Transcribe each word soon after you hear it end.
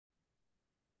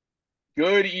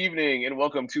Good evening and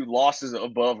welcome to Losses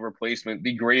Above Replacement,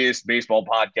 the greatest baseball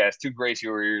podcast to grace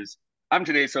your ears. I'm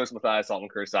today's host, Mathias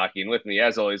Kursaki, and with me,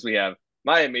 as always, we have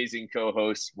my amazing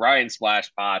co-hosts, Ryan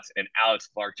Splash Potts and Alex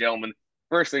Clark. Gentlemen,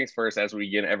 first things first, as we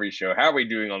begin every show, how are we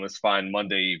doing on this fine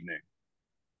Monday evening?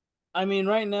 I mean,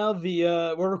 right now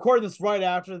we're recording this right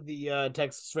after the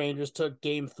Texas Rangers took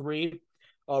Game 3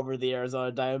 over the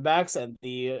Arizona Diamondbacks, and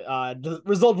the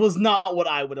result was not what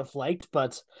I would have liked,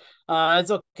 but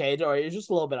it's okay. Don't worry, it's just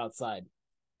a little bit outside.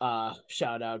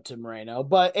 Shout out to Moreno.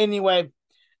 But anyway,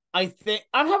 I think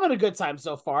I'm having a good time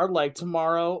so far. Like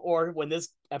tomorrow, or when this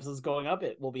episode's going up,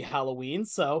 it will be Halloween.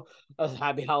 So,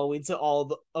 happy Halloween to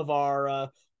all of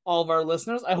our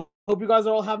listeners. I hope you guys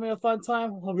are all having a fun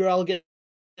time. Hope you're all getting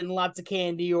lots of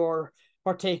candy or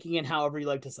partaking in however you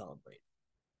like to celebrate.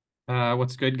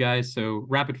 What's good, guys? So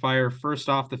rapid fire. First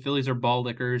off, the Phillies are ball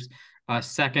lickers.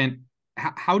 Second,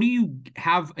 how do you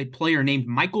have a player named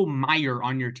Michael Meyer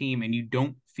on your team and you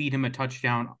don't feed him a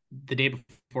touchdown the day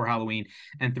before Halloween?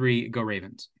 And three, go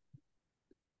Ravens.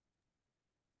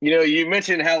 You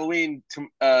mentioned Halloween,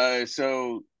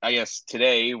 so I guess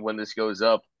today, when this goes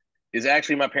up, is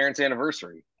actually my parents'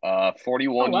 anniversary. Oh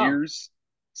 41 wow. years.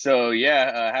 So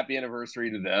yeah, happy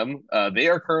anniversary to them. They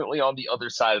are currently on the other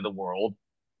side of the world.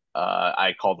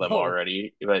 I called them Oh.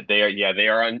 already, but they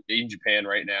are in Japan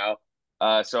right now.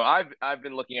 So I've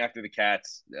been looking after the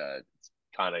cats. It's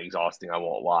kind of exhausting, I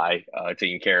won't lie,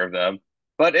 taking care of them.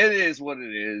 But it is what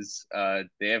it is.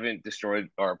 They haven't destroyed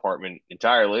our apartment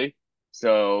entirely,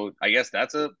 so I guess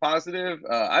that's a positive.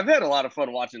 I've had a lot of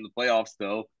fun watching the playoffs,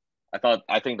 though.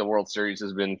 I think the World Series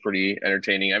has been pretty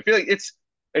entertaining. I feel like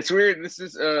it's weird. This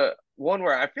is one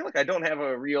where I feel like I don't have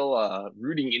a real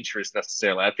rooting interest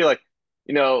necessarily. I feel like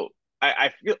you know,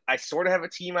 I feel I sort of have a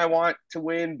team I want to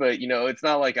win, but it's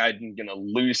not like I'm gonna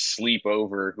lose sleep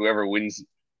over whoever wins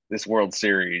this World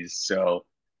Series. So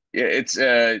yeah,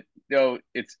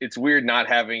 it's weird not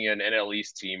having an NL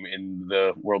East team in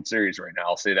the World Series right now.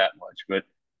 I'll say that much. But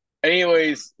Yeah.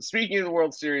 anyways, speaking of the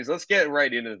World Series, let's get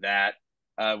right into that.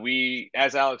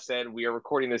 As Alex said, we are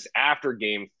recording this after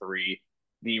Game 3.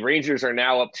 The Rangers are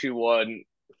now up 2-1.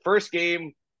 First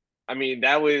game, I mean,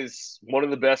 that was one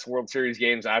of the best World Series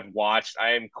games I've watched.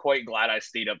 I am quite glad I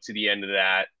stayed up to the end of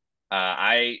that.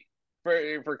 I,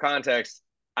 for context,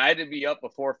 I had to be up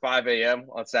before 5 a.m.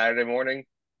 on Saturday morning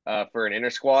for an inter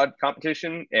squad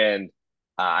competition, and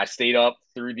I stayed up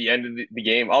through the end of the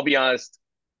game. I'll be honest,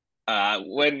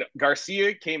 when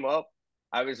Garcia came up,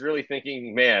 I was really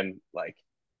thinking, man, like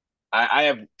I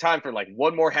have time for like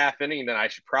one more half inning, and then I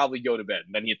should probably go to bed.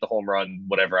 And then he hit the home run,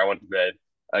 whatever. I went to bed.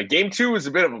 Game two was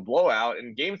a bit of a blowout,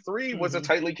 and game three was a Mm-hmm.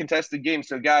 tightly contested game.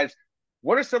 So, guys,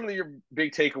 what are some of your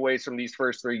big takeaways from these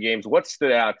first three games? What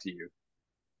stood out to you?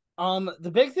 The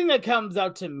big thing that comes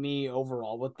out to me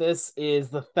overall with this is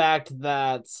the fact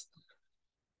that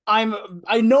I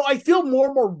feel more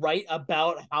and more right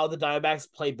about how the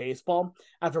Diamondbacks play baseball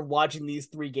after watching these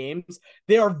three games.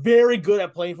 They are very good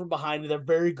at playing from behind. They're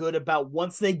very good about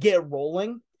once they get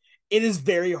rolling, it is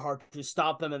very hard to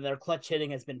stop them, and their clutch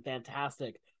hitting has been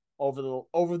fantastic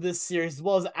over this series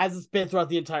as it's been throughout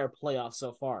the entire playoffs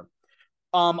so far.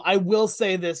 I will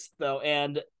say this though,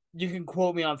 and you can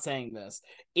quote me on saying this: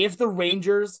 if the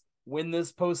Rangers win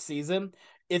this postseason,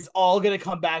 it's all gonna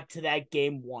come back to that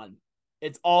game one.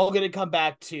 It's all gonna come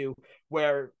back to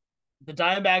where the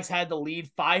Diamondbacks had the lead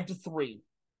 5-3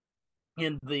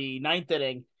 in the ninth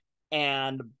inning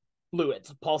and blew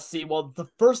it. Paul Sewell, the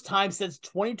first time since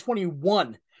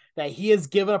 2021 that he has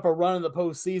given up a run in the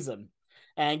postseason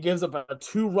and gives up a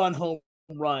 2-run home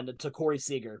run to Corey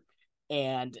Seager.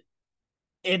 And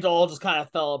it all just kind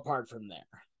of fell apart from there.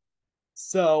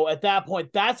 So at that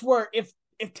point, that's where if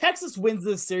Texas wins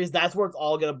this series, that's where it's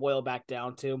all going to boil back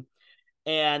down to.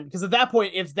 And because at that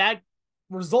point, if that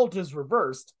result is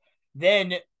reversed,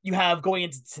 then you have going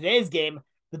into today's game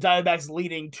the Diamondbacks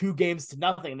leading 2 games to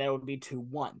nothing. That would be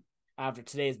 2-1 after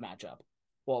today's matchup.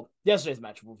 Well, yesterday's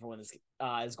matchup before when this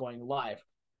is going live.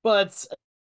 But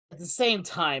at the same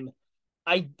time,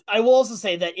 I will also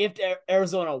say that if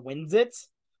Arizona wins it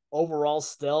overall,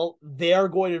 still they are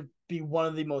going to be one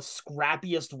of the most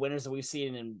scrappiest winners that we've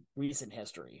seen in recent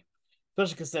history,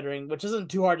 especially considering, which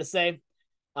isn't too hard to say,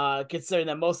 considering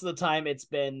that most of the time it's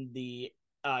been the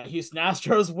Houston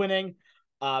Astros winning.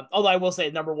 Although I will say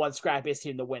number one scrappiest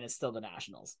team to win is still the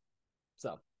Nationals.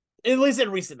 So at least in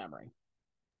recent memory.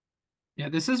 Yeah,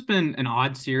 this has been an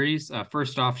odd series.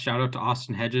 First off, shout out to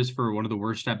Austin Hedges for one of the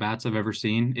worst at bats I've ever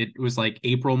seen. It was like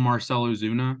April Marcelo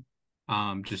Zuna.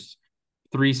 Just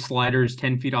three sliders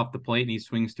 10 feet off the plate and he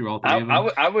swings through all three I, of I, them.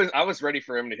 w- I was I was ready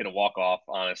for him to hit a walk off.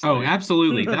 Oh, Honestly,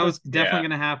 absolutely. That was definitely yeah.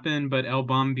 going to happen, but El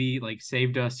Bombi like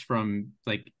saved us from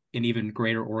like an even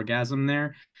greater orgasm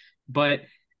there. But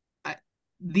I,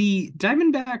 the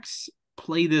Diamondbacks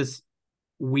play this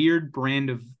weird brand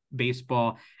of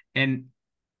baseball, and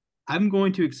I'm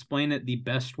going to explain it the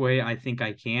best way I think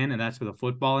I can, and that's with a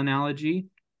football analogy.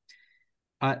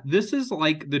 This is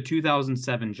like the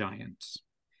 2007 Giants,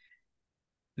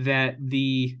 that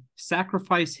the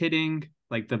sacrifice hitting,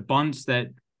 like the bunts that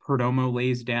Perdomo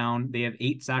lays down, they have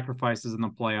 8 sacrifices in the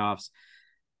playoffs.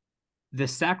 The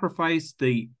sacrifice,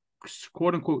 the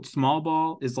quote unquote small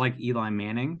ball, is like Eli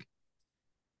Manning.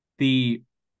 The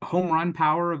home run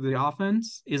power of the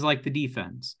offense is like the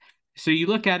defense. So you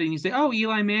look at it and you say, oh,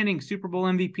 Eli Manning, Super Bowl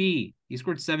MVP. He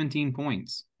scored 17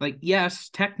 points. Like, yes,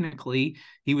 technically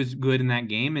he was good in that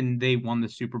game and they won the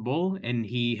Super Bowl and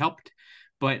he helped.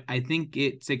 But I think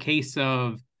it's a case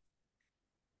of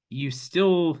you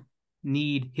still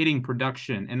need hitting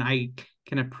production. And I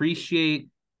can appreciate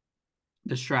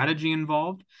the strategy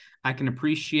involved. I can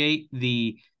appreciate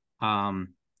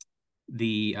um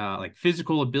like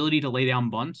physical ability to lay down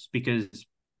bunts because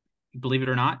believe it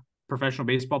or not, professional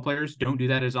baseball players don't do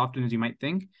that as often as you might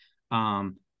think,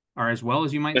 or as well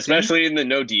as you might think. Especially in the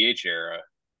no DH era. Oh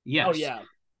Yes. yeah.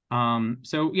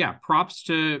 So yeah, props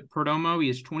to Perdomo. He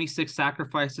has 26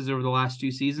 sacrifices over the last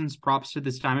 2 seasons. Props to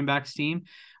this Diamondbacks team,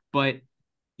 but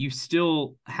you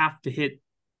still have to hit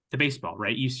the baseball,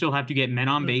 right? You still have to get men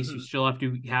on base. You Mm-hmm. still have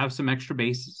to have some extra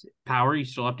base power. You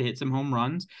still have to hit some home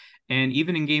runs. And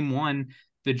even in game one,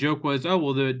 the joke was, oh,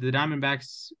 well, the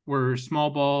Diamondbacks were small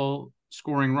ball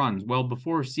scoring runs. Well,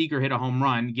 before Seager hit a home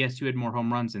run, guess who had more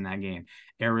home runs in that game?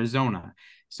 Arizona.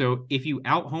 So if you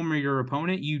out homer your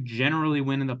opponent, you generally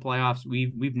win in the playoffs.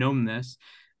 We've known this.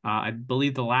 I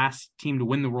believe the last team to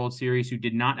win the World Series who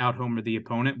did not out homer the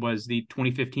opponent was the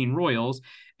 2015 Royals,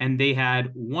 and they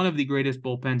had one of the greatest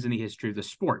bullpens in the history of the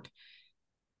sport.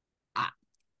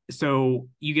 So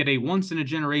you get a once in a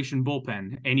generation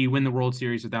bullpen, and you win the World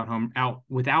Series without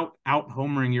out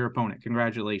homering your opponent.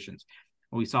 Congratulations.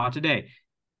 Well, we saw it today.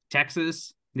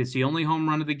 Texas, it's the only home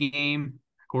run of the game.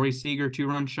 Corey Seager,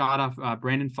 2-run shot off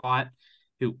Brandon Pfaadt,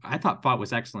 who I thought Pfaadt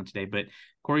was excellent today, but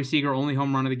Corey Seager, only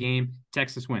home run of the game.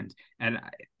 Texas wins. And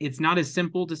it's not as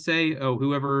simple to say, oh,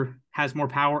 whoever has more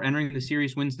power entering the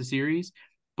series wins the series.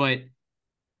 But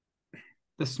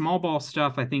the small ball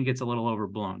stuff, I think, gets a little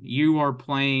overblown. You are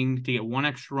playing to get one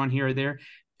extra run here or there.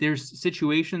 There's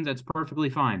situations that's perfectly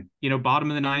fine.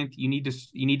 Bottom of the ninth, you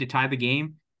need to tie the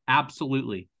game.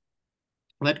 Absolutely.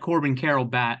 Let Corbin Carroll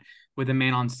bat with a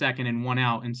man on second and 1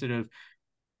 out instead of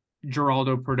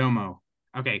Geraldo Perdomo.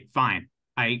 Okay, fine.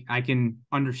 I can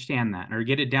understand that, or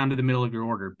get it down to the middle of your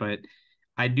order. But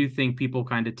I do think people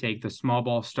kind of take the small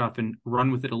ball stuff and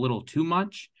run with it a little too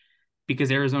much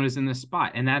because Arizona's in this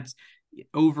spot. And that's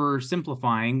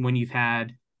oversimplifying when you've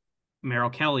had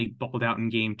Merrill Kelly balled out in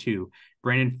game 2.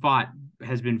 Brandon Pfaadt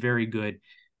has been very good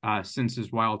since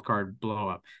his wild card blow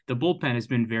up. The bullpen has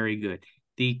been very good.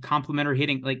 The complementary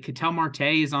hitting, like Ketel Marte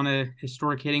is on a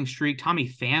historic hitting streak. Tommy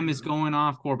Pham is going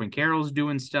off. Corbin Carroll's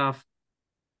doing stuff.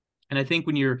 And I think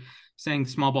when you're saying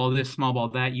small ball this, small ball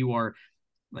that, you are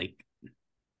like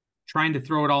trying to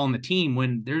throw it all on the team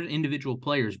when there's individual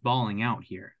players balling out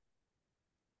here.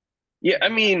 Yeah, I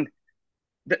mean,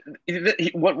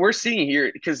 what we're seeing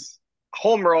here, because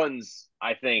home runs,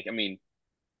 I mean,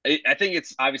 I think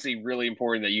it's obviously really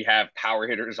important that you have power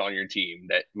hitters on your team.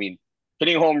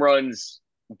 Hitting home runs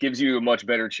gives you a much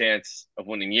better chance of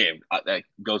winning the game. That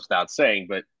goes without saying,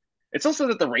 but it's also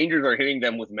that the Rangers are hitting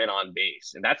them with men on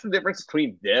base, and that's the difference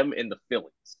between them and the Phillies.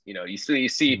 You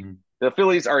see Mm-hmm. the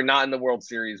Phillies are not in the World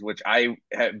Series, which I'm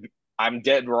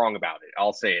dead wrong about it.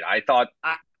 I'll say it. I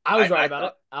was right I about thought,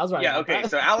 it. I was right yeah, about okay.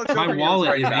 that. So Alex My over here was wallet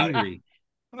right is about it, angry.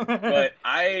 but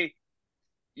I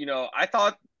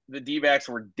thought the D backs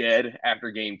were dead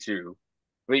after game 2.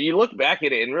 But you look back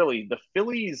at it, and really, the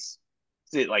Phillies,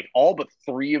 like all but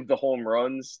 3 of the home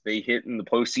runs they hit in the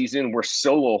postseason were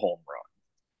solo home runs.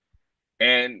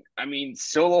 And I mean,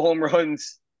 solo home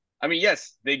runs, I mean,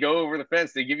 yes, they go over the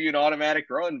fence, they give you an automatic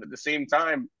run, but at the same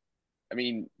time, I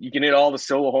mean, you can hit all the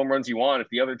solo home runs you want. If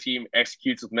the other team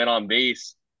executes with men on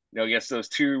base, against those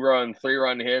 2-run,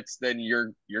 3-run hits, then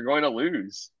you're going to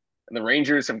lose. And the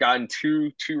Rangers have gotten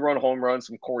 2-run home runs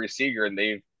from Corey Seager, and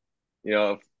they've you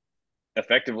know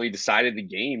effectively decided the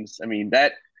games. I mean,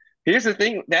 that here's the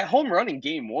thing: that home run in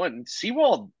Game 1,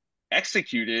 Seawald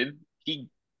executed. He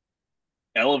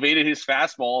elevated his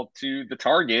fastball to the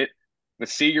target, but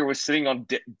Seager was sitting on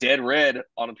dead red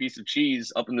on a piece of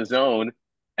cheese up in the zone,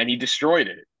 and he destroyed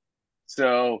it.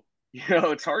 So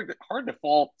it's hard to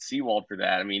fault Seawald for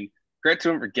that. I mean, credit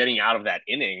to him for getting out of that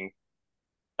inning.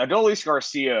 Adolis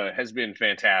Garcia has been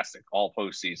fantastic all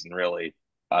postseason, really.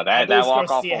 That Adolis walk off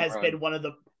Garcia home has run. been one of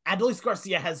the Adolis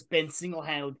Garcia has been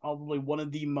single-handedly probably one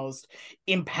of the most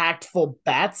impactful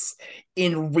bats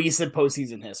in recent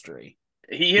postseason history.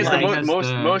 He has Yeah, the he has the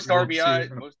most World RBI,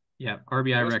 Series, yeah,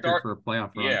 RBI most record start. for a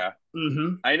playoff run. Yeah,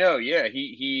 Mm-hmm. I know. Yeah,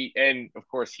 he and of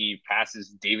course he passes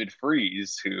David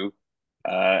Freese, who,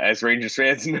 as Rangers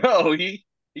fans know, he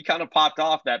kind of popped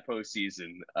off that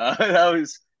postseason. That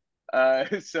was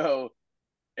so.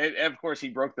 And of course, he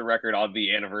broke the record on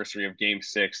the anniversary of Game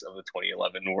 6 of the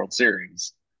 2011 World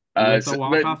Series. With a But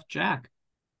walk-off jack.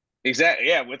 exactly,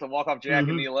 yeah, with a walk-off jack in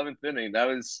Mm-hmm. the 11th inning, that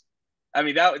was, I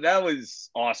mean, that was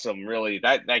awesome. Really,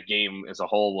 that game as a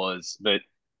whole was. But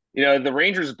the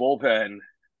Rangers bullpen,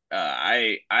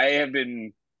 I have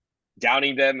been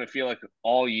downing them. I feel like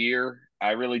all year.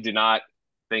 I really did not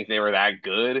think they were that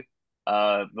good.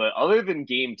 But other than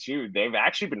game two, they've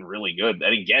actually been really good.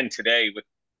 And again, today with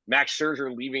Max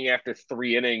Scherzer leaving after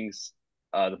 3 innings,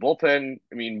 the bullpen,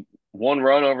 I mean, 1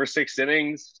 run over 6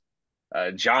 innings.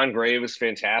 John Gray was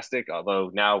fantastic,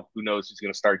 although now who knows who's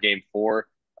going to start game four.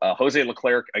 Jose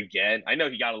Leclerc again. I know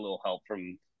he got a little help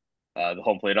from the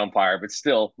home plate umpire, but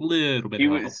still, Little bit he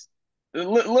of help. was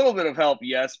little bit of help,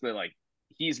 yes, but like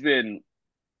he's been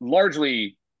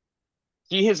largely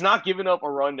he has not given up a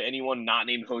run to anyone not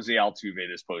named Jose Altuve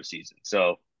this postseason.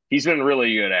 So he's been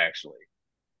really good actually.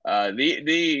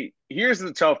 The here's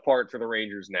the tough part for the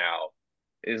Rangers now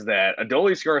is that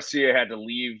Adolis Garcia had to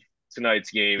leave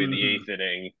tonight's game in the Mm-hmm. eighth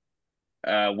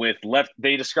inning with left.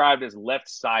 They described as left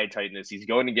side tightness. He's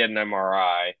going to get an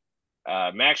MRI.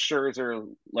 Max Scherzer,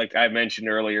 like I mentioned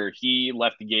earlier, he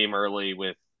left the game early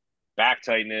with back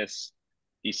tightness.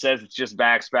 He says it's just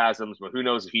back spasms, but who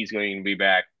knows if he's going to be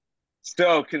back.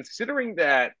 So, considering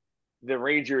that the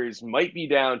Rangers might be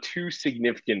down two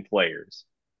significant players,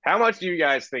 how much do you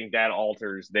guys think that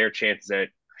alters their chances at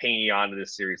hanging on to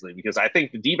this seriously? Because I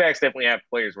think the D-backs definitely have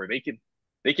players where they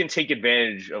can take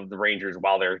advantage of the Rangers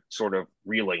while they're sort of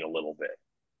reeling a little bit.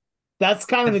 That's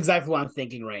kind of exactly what I'm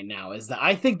thinking right now. Is that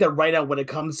I think that right now, when it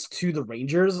comes to the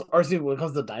Rangers, or excuse me, when it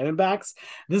comes to the Diamondbacks,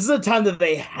 this is a time that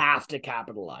they have to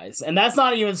capitalize, and that's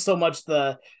not even so much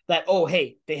that oh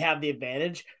hey they have the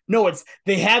advantage. No, it's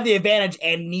they have the advantage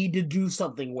and need to do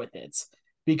something with it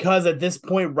because at this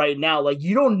point right now, like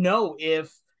you don't know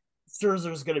if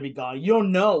Scherzer's going to be gone. You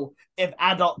don't know if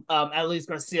Adolis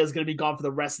Garcia is going to be gone for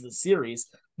the rest of the series.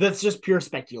 That's just pure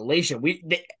speculation.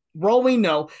 For all we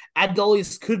know,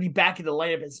 Adolis could be back in the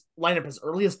lineup as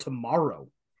early as tomorrow.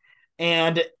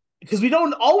 And because we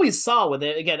don't always saw with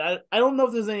it, again, I don't know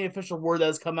if there's any official word that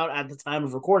has come out at the time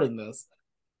of recording this,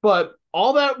 but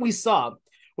all that we saw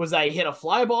was that he hit a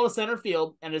fly ball to center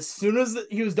field, and as soon as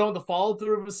he was done with the follow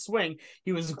through of his swing,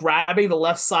 he was grabbing the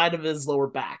left side of his lower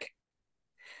back.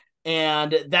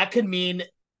 And that could mean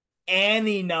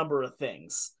any number of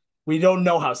things. We don't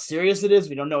know how serious it is.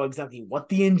 We don't know exactly what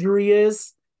the injury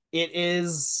is. It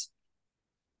is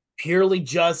purely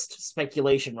just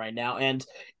speculation right now. And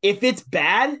if it's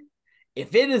bad,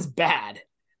 if it is bad,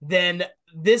 then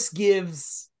this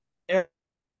gives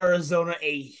Arizona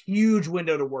a huge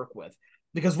window to work with.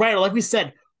 Because, right, like we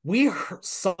said, we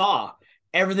saw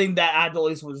everything that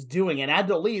Adolis was doing. And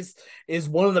Adolis is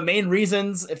one of the main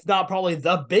reasons, if not probably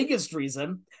the biggest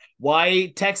reason, why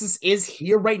Texas is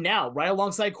here right now, right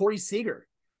alongside Corey Seager.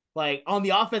 Like on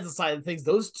the offensive side of things,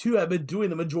 those two have been doing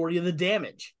the majority of the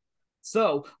damage.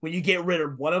 So when you get rid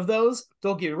of one of those,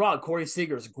 don't get me wrong, Corey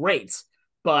Seager is great,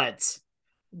 but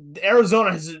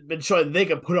Arizona has been showing that they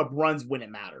can put up runs when it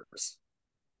matters.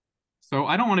 So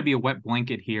I don't want to be a wet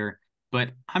blanket here,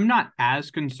 but I'm not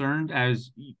as concerned as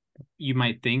you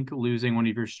might think, losing one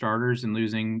of your starters and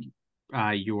losing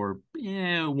your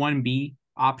 1B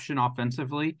option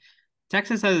offensively.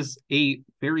 Texas has a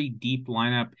very deep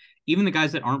lineup. Even the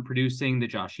guys that aren't producing, the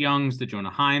Josh Youngs, the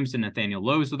Jonah Himes, the Nathaniel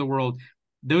Lowe's of the world,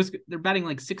 they're batting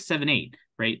like 6, 7, 8,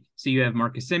 right? So you have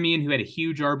Marcus Semien, who had a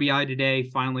huge RBI today,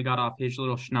 finally got off his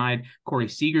little schneid. Corey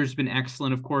Seager's been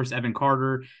excellent, of course. Evan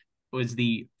Carter was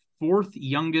the fourth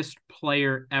youngest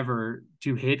player ever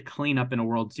to hit cleanup in a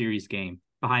World Series game,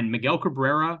 behind Miguel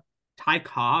Cabrera, Ty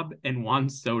Cobb, and Juan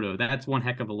Soto. That's one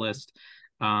heck of a list,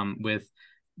 with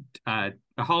a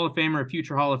Hall of Famer, a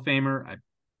future Hall of Famer,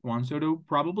 Juan Soto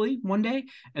probably one day,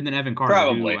 and then Evan Carter,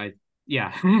 who Probably.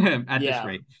 at this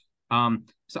rate.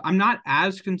 So I'm not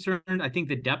as concerned. I think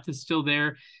the depth is still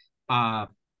there. You're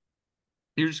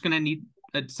just going to need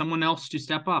someone else to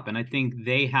step up, and I think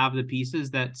they have the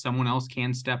pieces that someone else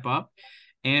can step up.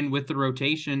 And with the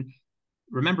rotation,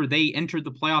 remember, they entered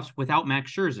the playoffs without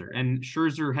Max Scherzer, and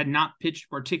Scherzer had not pitched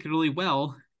particularly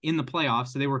well in the playoffs,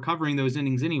 so they were covering those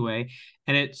innings anyway.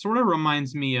 And it sort of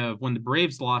reminds me of when the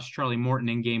Braves lost Charlie Morton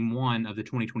in Game 1 of the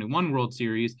 2021 World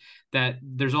Series, that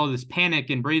there's all this panic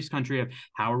in Braves country of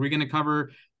how are we going to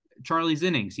cover Charlie's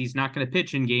innings? He's not going to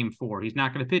pitch in Game 4. He's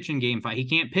not going to pitch in Game 5. He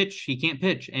can't pitch. He can't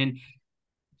pitch. And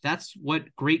that's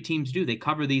what great teams do. They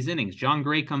cover these innings. John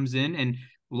Gray comes in and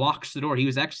locks the door. He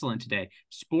was excellent today.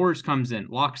 Spores comes in,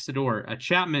 locks the door.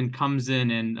 Chapman comes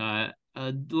in and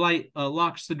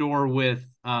locks the door with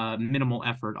minimal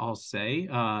effort, I'll say.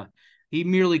 He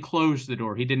merely closed the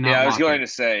door. He did not. Yeah, I was going it.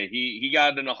 to say he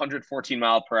got an 114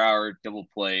 mile per hour double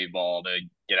play ball to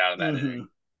get out of that inning.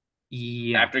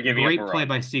 Yeah, after giving great up a play run.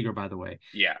 by Seager, by the way.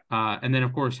 Yeah, and then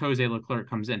of course Jose Leclerc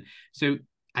comes in. So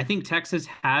I think Texas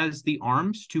has the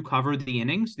arms to cover the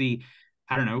innings.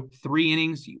 I don't know, 3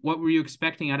 innings. What were you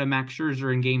expecting out of Max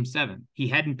Scherzer in Game 7?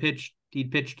 He'd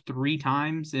pitched 3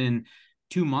 times in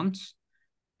 2 months,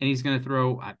 and he's going to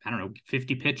throw, I don't know,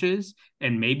 50 pitches,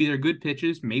 and maybe they're good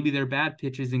pitches, maybe they're bad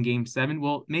pitches in Game 7.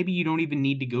 Well, maybe you don't even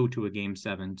need to go to a Game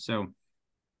 7. So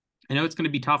I know it's going to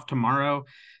be tough tomorrow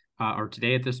or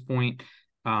today at this point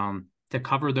to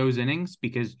cover those innings,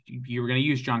 because you were going to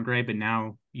use John Gray, but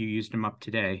now you used him up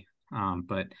today.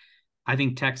 But I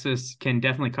think Texas can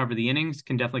definitely cover the innings,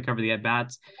 can definitely cover the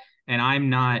at-bats, and I'm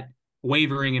not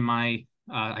wavering in my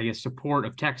support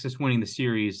of Texas winning the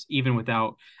series, even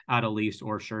without Adelise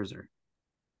or Scherzer.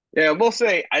 Yeah, we'll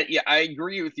say, I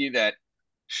agree with you that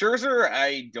Scherzer,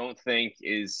 I don't think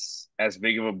is as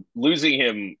big of a losing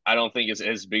him. I don't think is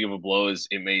as big of a blow as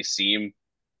it may seem.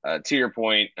 To your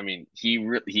point, I mean,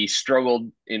 he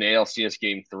struggled in ALCS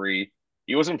Game 3.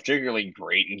 He wasn't particularly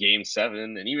great in Game 7,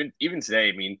 and even today,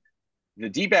 I mean, the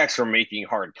D-backs were making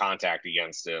hard contact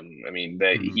against him. I mean,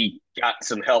 he got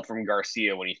some help from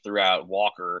Garcia when he threw out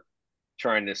Walker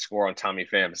trying to score on Tommy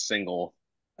Pham's single.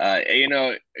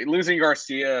 Losing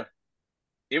Garcia,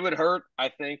 it would hurt, I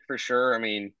think, for sure. I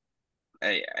mean,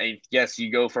 I guess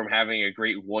you go from having a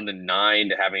great 1-9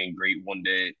 to having a great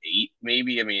 1-8,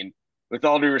 maybe. I mean, with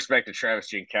all due respect to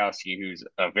Travis Jankowski,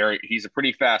 he's a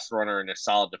pretty fast runner and a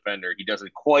solid defender. He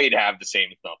doesn't quite have the same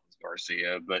thump as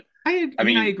Garcia, but I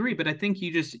mean, I agree, but I think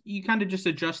you kind of just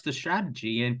adjust the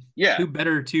strategy, and yeah, who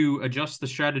better to adjust the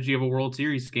strategy of a World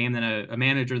Series game than a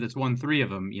manager that's won 3 of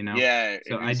them, you know? Yeah,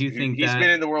 so I do think he's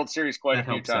been in the World Series quite a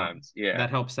few times. Out. Yeah, that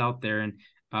helps out there, and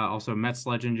also Mets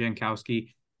legend Jankowski.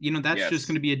 That's just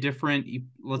going to be a different.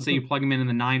 Let's say you plug him in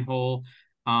the 9 hole.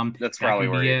 That's probably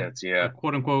where he hits. Yeah, a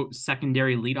quote unquote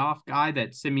secondary leadoff guy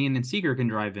that Simeon and Seager can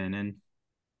drive in, and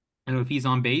if he's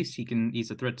on base,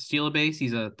 he's a threat to steal a base.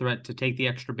 He's a threat to take the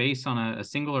extra base on a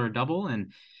single or a double.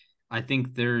 And I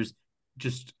think there's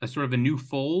just a sort of a new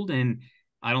fold, and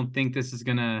I don't think this is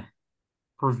going to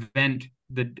prevent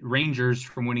the Rangers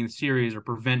from winning the series or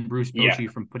prevent Bruce Bochy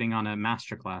from putting on a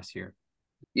masterclass here.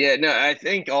 Yeah, no, I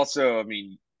think also, I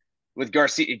mean, with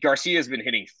Garcia's been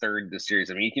hitting third this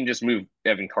series. I mean, he can just move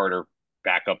Evan Carter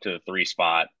back up to the 3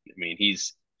 spot. I mean,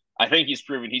 I think he's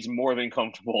proven he's more than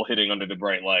comfortable hitting under the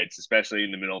bright lights, especially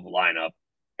in the middle of the lineup.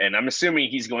 And I'm assuming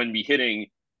he's going to be hitting,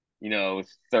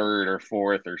 third or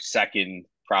fourth or second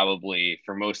probably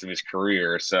for most of his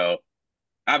career. So,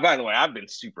 by the way, I've been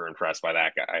super impressed by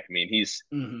that guy. I mean,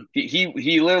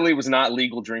 he literally was not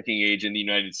legal drinking age in the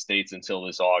United States until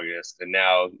this August, and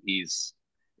now he's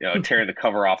tearing the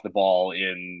cover off the ball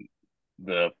in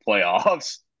the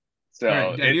playoffs. So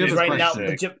right, he's right now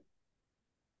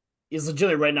he's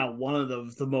legitimately right now one of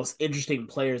the most interesting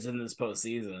players in this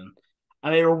postseason. I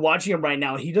mean, we're watching him right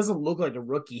now. He doesn't look like a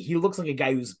rookie. He looks like a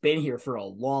guy who's been here for a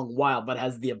long while, but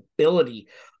has the ability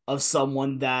of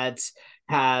someone that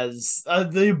has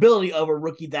the ability of a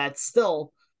rookie that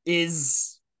still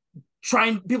is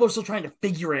people are still trying to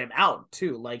figure him out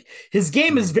too. Like, his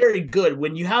game is very good.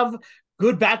 When you have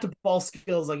good bat to ball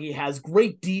skills, like he has,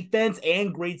 great defense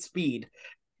and great speed,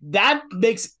 that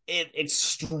makes it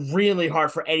extremely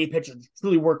hard for any pitcher to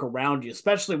truly work around you,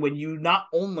 especially when you not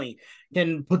only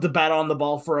can put the bat on the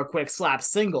ball for a quick slap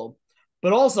single,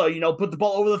 but also, put the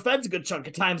ball over the fence a good chunk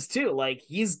of times too. Like,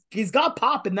 he's got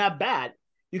pop in that bat.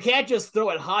 You can't just throw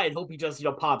it high and hope he just,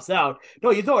 pops out. No,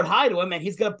 you throw it high to him and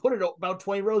he's going to put it about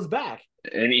 20 rows back.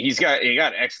 And he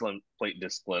got excellent plate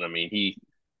discipline. I mean,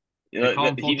 they call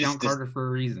him full count Carter for a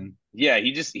reason. Yeah,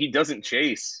 he doesn't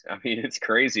chase. I mean, it's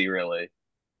crazy, really.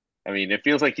 I mean, it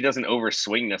feels like he doesn't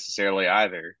overswing necessarily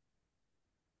either.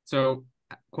 So,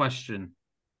 question.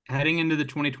 Heading into the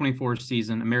 2024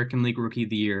 season, American League Rookie of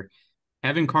the Year,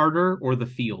 Evan Carter or the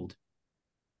field?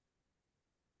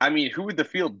 I mean, who would the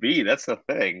field be? That's the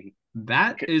thing.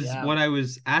 That is Yeah. what I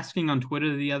was asking on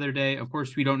Twitter the other day. Of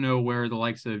course, we don't know where the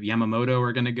likes of Yamamoto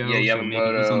are going to Yeah, go, so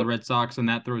maybe he's on the Yamamoto. Red Sox and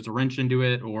that throws a wrench into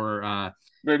it, or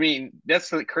But I mean, that's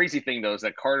the crazy thing though, is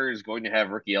that Carter is going to have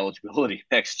rookie eligibility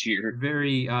next year.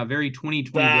 very That's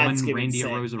 2021 gonna be Randy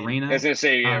insane. I was Arozarena gonna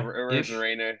say, yeah, ish.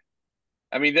 Rosarena.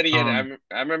 I mean, then again, Um,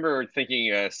 I remember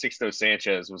thinking Sixto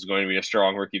Sanchez was going to be a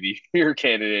strong rookie of the year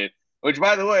candidate. Which,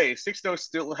 by the way, Sixto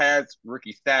still has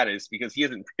rookie status because he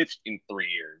hasn't pitched in 3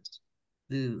 years.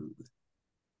 ew.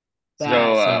 Yeah,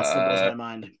 So, That so still blows my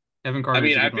mind. Evan I Carter's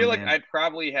mean, a I good feel one, like man. I'd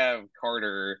probably have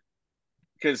Carter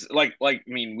because, I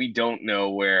mean, we don't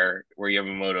know where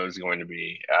Yamamoto is going to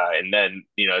be, and then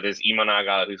there's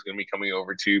Imanaga who's going to be coming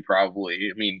over too,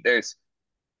 probably. I mean,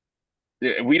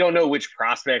 we don't know which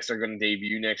prospects are going to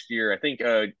debut next year. I think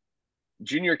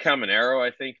Junior Caminero,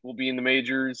 I think, will be in the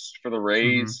majors for the Hmm.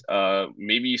 Rays.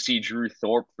 Maybe you see Drew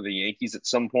Thorpe for the Yankees at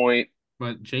some point.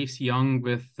 But Jace Young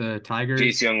with the Jace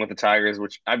Tigers Young with the Tigers,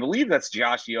 which I believe that's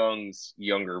Josh Young's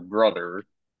younger brother.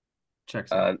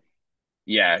 checks Uh, out.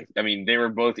 yeah, I mean they were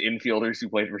both infielders who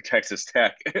played for Texas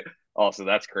Tech. Also,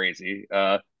 that's crazy.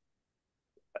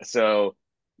 So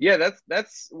yeah,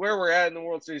 that's where we're at in the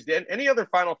World Series. Dan, any other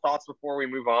final thoughts before we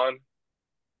move on?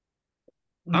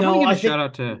 I want to No, give a I shout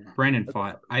think. out to Brandon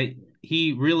Fott.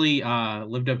 He really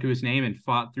lived up to his name and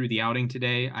fought through the outing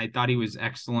today. I thought he was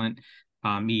excellent.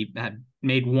 He had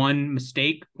made one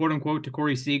mistake, quote unquote, to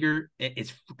Corey Seager.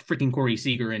 It's freaking Corey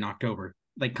Seager in October.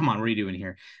 Like, come on, what are you doing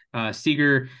here?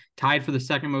 Seager tied for the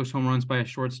second most home runs by a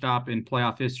shortstop in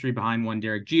playoff history behind one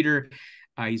Derek Jeter.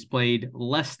 He's played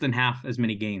less than half as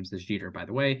many games as Jeter, by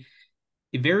the way.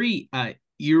 A very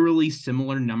eerily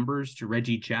similar numbers to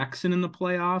Reggie Jackson in the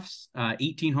playoffs.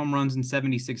 18 home runs in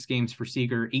 76 games for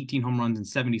Seager, 18 home runs in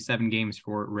 77 games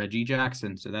for Reggie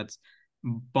Jackson. So that's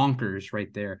bonkers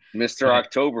right there. Mr. But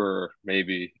October,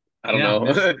 maybe. I don't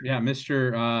yeah, know.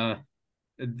 Mr.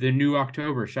 The new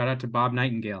October. Shout out to Bob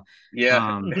Nightingale.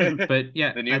 Yeah. But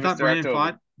yeah, The I new thought Mr. Brandon Fott,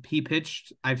 October. he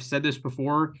pitched, I've said this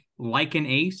before, like an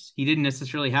ace. He didn't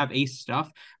necessarily have ace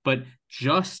stuff, but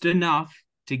just enough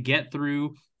to get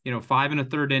through, 5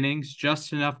 1/3 innings,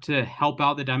 just enough to help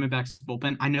out the Diamondbacks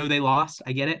bullpen. I know they lost,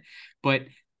 I get it, but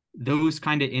those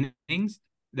kind of innings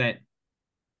that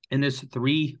in this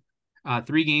three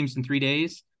games in 3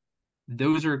 days,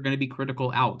 those are going to be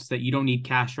critical outs that you don't need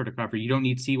Castro to cover. You don't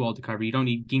need Seawald to cover. You don't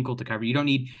need Ginkle to cover. You don't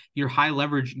need your high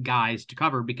leverage guys to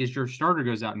cover because your starter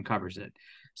goes out and covers it.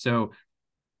 So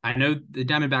I know the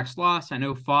Diamondbacks lost. I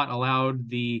know Fott allowed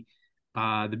the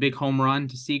big home run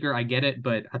to Seager. I get it,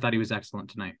 but I thought he was excellent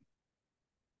tonight.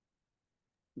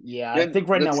 Yeah, I Then think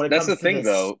right now when it that's the comes to thing this,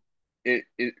 though. It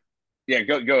yeah,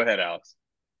 go ahead, Alex.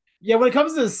 yeah, when it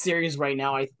comes to this series right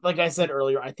now, I like I said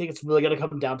earlier, I think it's really gonna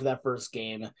come down to that first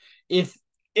game. If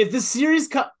if the series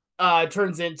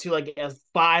turns into like a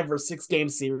 5 or 6 game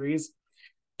series,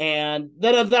 and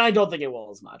then I don't think it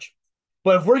will as much.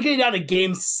 But if we're getting down to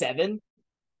game 7,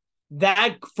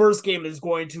 that first game is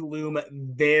going to loom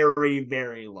very,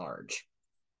 very large.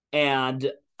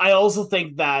 And I also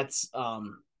think that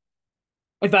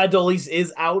if Adolis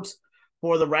is out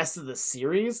for the rest of the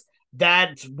series,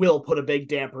 that will put a big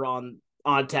damper on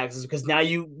Texas because now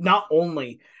you not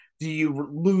only do you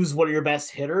lose one of your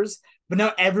best hitters, but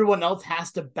now everyone else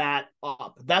has to bat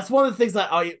up. That's one of the things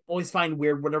that I always find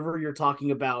weird whenever you're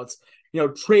talking about,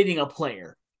 trading a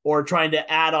player or trying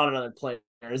to add on another player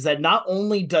is that not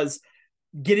only does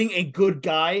getting a good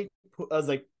guy as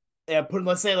like put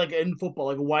let's say like in football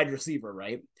like a wide receiver,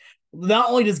 right? Not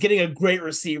only does getting a great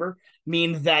receiver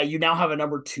mean that you now have a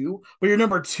number 2, but your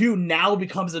number 2 now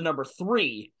becomes a number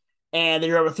 3, and then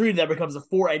your number 3 that becomes a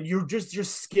 4, and your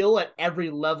skill at every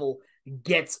level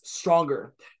gets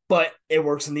stronger. But it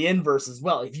works in the inverse as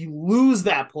well. If you lose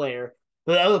that player,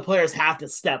 the other players have to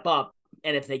step up,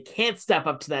 and if they can't step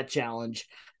up to that challenge,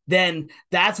 then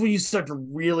that's when you start to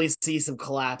really see some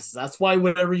collapses. That's why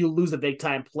whenever you lose a big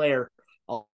time player,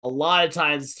 a lot of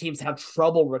times teams have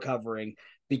trouble recovering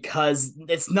because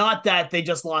it's not that they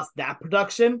just lost that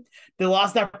production. They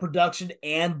lost that production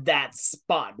and that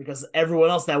spot because everyone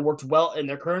else that worked well in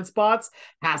their current spots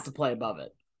has to play above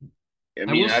it. I I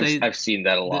mean, will say I've seen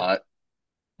that a that lot.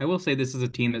 I will say this is a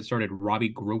team that started Robbie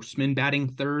Grossman batting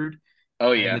third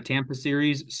Oh in yeah. the Tampa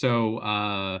series.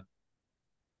 So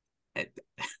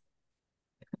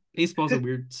baseball's a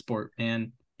weird sport,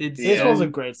 man. It's Yeah. Baseball's a so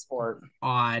great sport.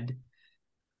 odd.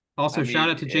 I Also, shout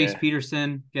mean, out to Jace yeah.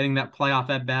 Peterson getting that playoff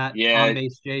at bat on Yeah.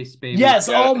 base, Jace, baby. Yes,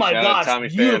 oh my Shout out gosh, Tommy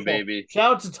Pham, beautiful. baby.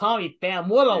 Shout out to Tommy Pham.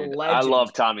 What a Dude, I legend.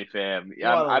 love Tommy Pham.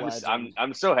 What a legend.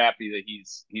 I'm so happy that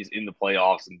he's in the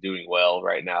playoffs and doing well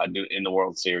right now in the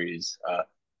World Series.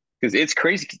 because it's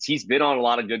crazy because he's been on a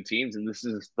lot of good teams, and this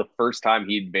is the first time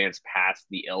he advanced past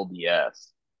the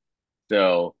LDS.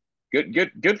 So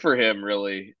good for him,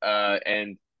 really.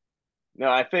 And no,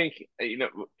 I think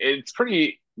it's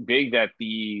pretty big that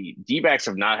the D-backs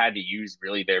have not had to use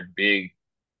really their big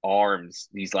arms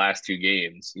these last two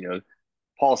games.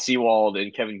 Paul Sewald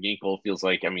and Kevin Ginkel feels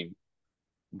like, I mean,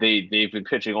 they've been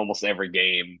pitching almost every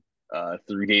game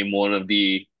through game one of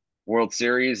the World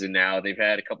Series, and now they've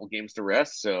had a couple games to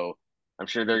rest. So I'm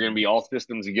sure they're going to be all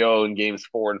systems go in games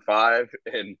 4 and 5,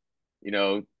 and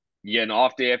you get an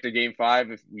off day after game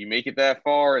 5 if you make it that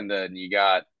far, and then you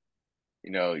got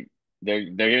you know they're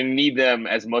going to need them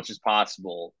as much as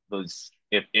possible. Those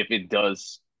if it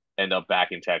does end up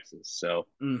back in Texas. So,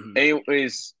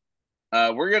 anyways,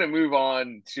 we're going to move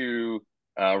on to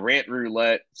rant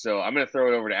roulette. So I'm going to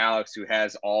throw it over to Alex, who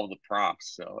has all the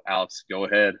prompts. So Alex, go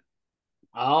ahead.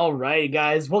 All right,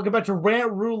 guys. Welcome back to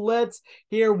Rant Roulette.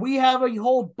 Here we have a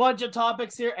whole bunch of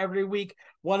topics here every week.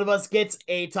 One of us gets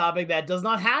a topic that does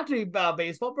not have to be about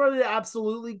baseball, but it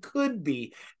absolutely could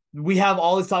be. We have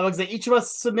all these topics that each of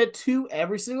us submit to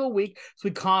every single week. So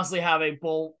we constantly have a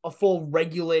full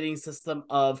regulating system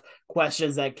of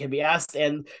questions that can be asked.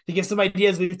 And to give some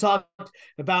ideas, we've talked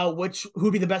about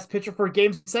who'd be the best pitcher for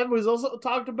Game 7. We've also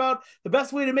talked about the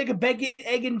best way to make a bacon,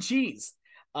 egg, and cheese.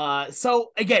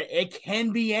 So again, it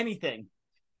can be anything.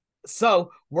 So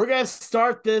we're gonna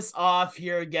start this off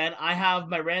here again. I have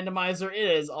my randomizer.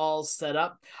 It is all set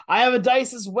up. I have a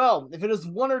dice as well. If it is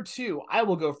 1 or 2, I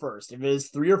will go first. If it is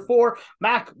 3 or 4,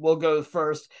 Mac will go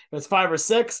first. If it's 5 or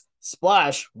 6,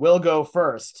 Splash will go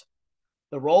first.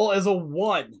 The roll is a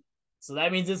 1. So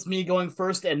that means it's me going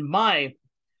first, and my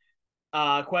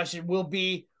question will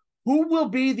be, who will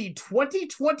be the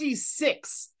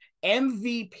 2026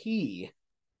 MVP?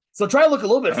 So try to look a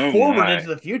little bit forward into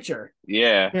the future.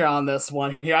 Yeah. Here on this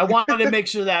one. Here, I wanted to make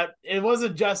sure that it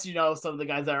wasn't just some of the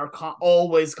guys that are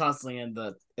always constantly in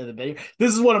the video.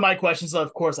 This is one of my questions, so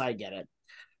of course I get it.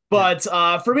 But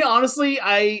for me, honestly,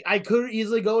 I could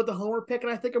easily go with the homer pick,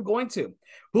 and I think I'm going to.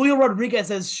 Julio Rodriguez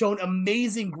has shown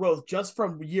amazing growth just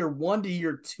from year 1 to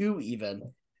year 2,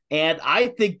 even, and I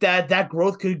think that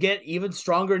growth could get even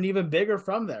stronger and even bigger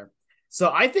from there. So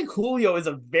I think Julio is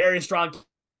a very strong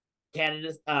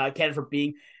candidate for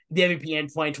being the MVP in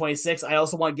 2026. I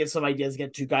also want to give some ideas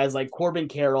to guys like Corbin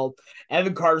Carroll.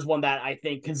 Evan Carter's one that I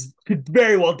think could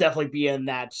very well definitely be in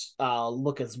that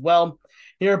look as well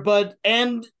here.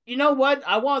 And you know what?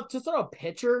 I want to throw a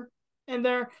pitcher in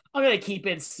there. I'm going to keep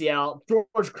in Seattle.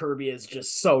 George Kirby is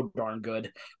just so darn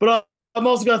good. But I'm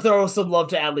also going to throw some love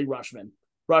to Adley Rushman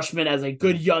as a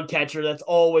good young catcher. That's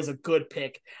always a good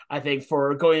pick, I think,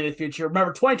 for going into the future.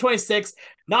 Remember, 2026,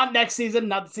 not next season,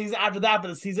 not the season after that, but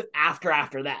the season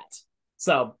after that.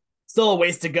 So, still a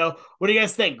ways to go. What do you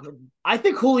guys think? I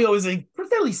think Julio is a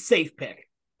fairly safe pick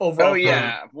overall. Oh,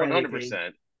 yeah,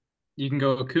 100%. You can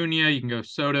go Acuna, you can go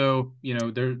Soto.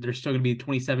 They're still going to be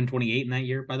 27, 28 in that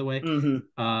year, by the way.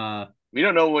 We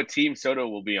don't know what team Soto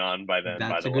will be on by then,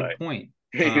 That's by the way. That's a good point.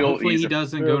 Hopefully he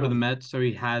doesn't go to the Mets, so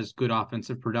he has good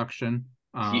offensive production.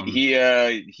 He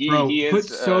is, put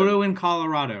Soto in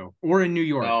Colorado or in New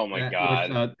York. Oh my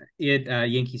god! At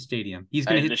Yankee Stadium, he's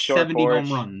going to hit 70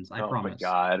 home runs. I promise. Oh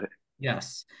my god!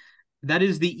 Yes, that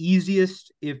is the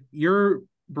easiest. If you're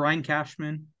Brian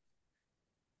Cashman,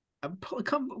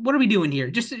 what are we doing here?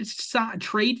 Just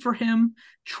trade for him.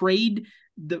 Trade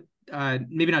the.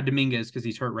 Maybe not Dominguez because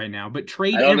he's hurt right now, but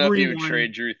trade everyone. I don't know if you would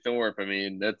trade Drew Thorpe. I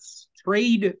mean, that's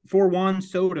trade for Juan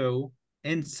Soto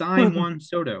and sign Juan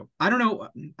Soto. I don't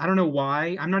know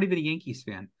why. I'm not even a Yankees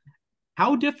fan.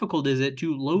 How difficult is it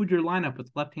to load your lineup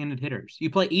with left-handed hitters? You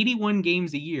play 81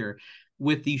 games a year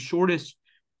with the shortest.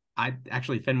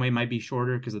 Fenway might be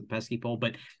shorter because of the pesky pole,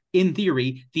 but in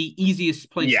theory, the easiest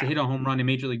place to hit a home run in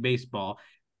Major League Baseball.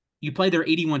 You play there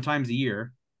 81 times a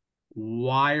year.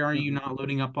 Why are you not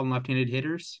loading up on left-handed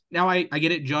hitters? Now, I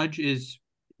get it. Judge is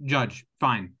Judge.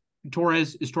 Fine.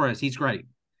 Torres is Torres. He's great.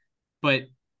 But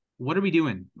what are we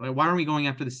doing? Why aren't we going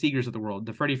after the Seagers of the world,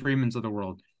 the Freddie Freemans of the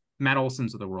world, Matt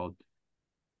Olsons of the world?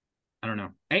 I don't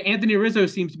know. Anthony Rizzo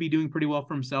seems to be doing pretty well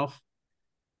for himself.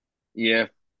 Yeah,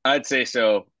 I'd say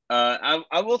so.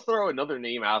 I will throw another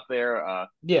name out there.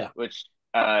 Which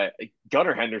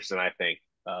Gunnar Henderson, I think,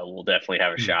 will definitely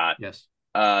have a shot. Yes.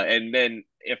 And then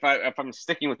if I'm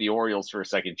sticking with the Orioles for a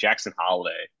second, Jackson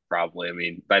Holliday probably. I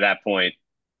mean, by that point,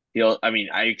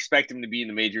 I expect him to be in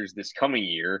the majors this coming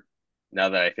year. Now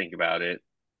that I think about it,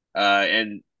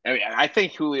 and I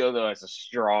think Julio though has a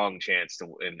strong chance to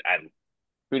win. And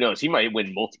who knows, he might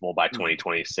win multiple by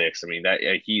 2026. I mean that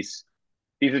he's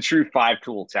a true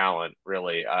 5-tool talent,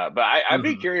 really. But I'd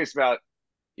be curious about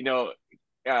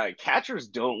catchers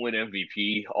don't win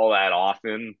MVP all that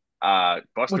often. Buster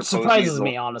which Posey is surprises the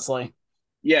me, honestly.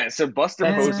 yeah. So Buster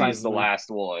That Posey is surprises the me. last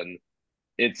one.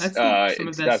 I think some In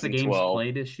of that's the game's 2012.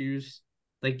 played issues.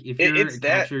 Like if you're It's a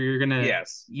that catcher,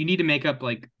 yes, you need to make up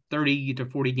like 30 to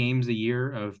 40 games a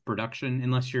year of production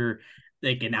unless you're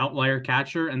like an outlier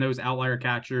catcher. And those outlier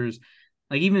catchers,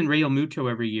 like even Real Muto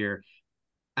every year,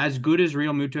 as good as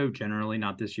Real Muto generally,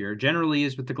 not this year, generally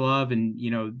is with the glove and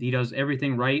he does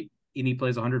everything right and he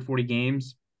plays 140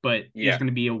 games, but is yeah, going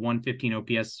to be a 115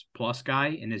 OPS plus guy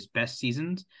in his best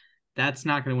seasons. That's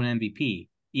not going to win MVP.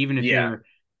 Even if yeah. you're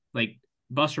like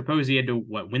Buster Posey had to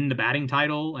win the batting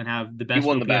title and have the He best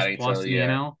won the OPS batting plus title. in the Yeah,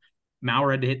 NL.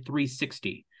 Mauer had to hit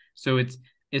 360. So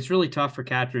it's really tough for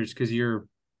catchers because you're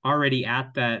already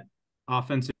at that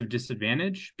offensive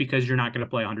disadvantage because you're not going to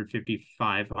play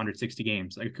 155, 160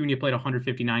 games. Like Acuna played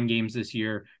 159 games this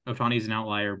year. Ohtani's an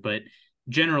outlier, but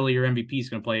generally your MVP is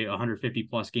going to play 150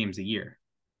 plus games a year.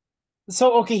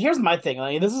 So, okay, here's my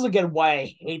thing. This is again why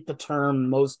I hate the term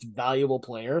most valuable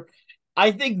player.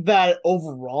 I think that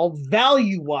overall,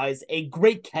 value wise, a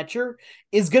great catcher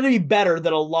is going to be better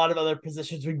than a lot of other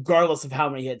positions, regardless of how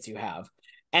many hits you have.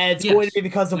 And it's going to be Yes,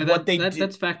 because of what they do.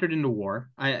 that's factored into WAR.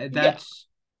 I Yeah. that's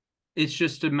it's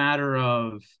just a matter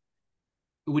of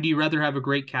would you rather have a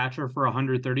great catcher for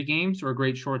 130 games or a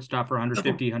great shortstop for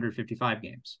 150, 155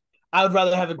 games? I would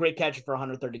rather have a great catcher for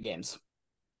 130 games.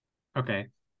 Okay.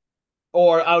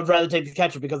 Or I would rather take the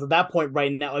catcher because at that point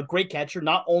right now, a great catcher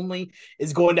not only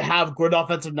is going to have good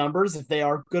offensive numbers if they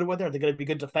are good with it, they're going to be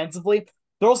good defensively.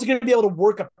 They're also going to be able to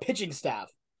work a pitching staff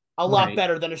a lot Right.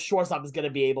 better than a shortstop is going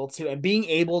to be able to. And being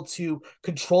able to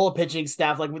control a pitching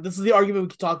staff, like this is the argument we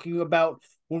keep talking about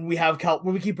when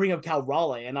we keep bringing up Cal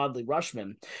Raleigh and Adley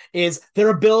Rushman, is their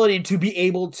ability to be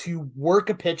able to work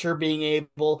a pitcher, being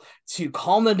able to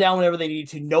calm them down whenever they need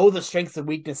to, know the strengths and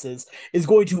weaknesses, is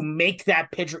going to make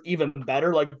that pitcher even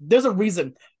better. Like, there's a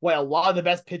reason why a lot of the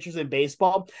best pitchers in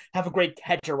baseball have a great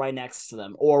catcher right next to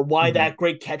them, or why Mm-hmm. that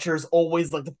great catcher is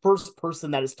always like the first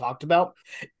person that is talked about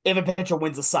if a pitcher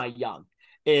wins a Cy Young.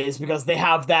 Is because they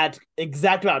have that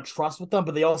exact amount of trust with them,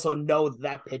 but they also know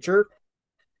that pitcher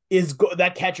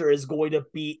that catcher is going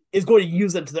to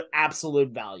use them to their absolute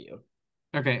value.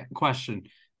 Okay. Question.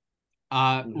 Would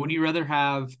Mm-hmm. you rather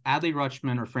have Adley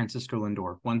Rutschman or Francisco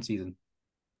Lindor one season?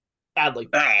 Adley.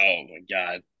 oh my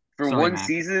god, for Sorry, one Mac.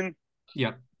 season.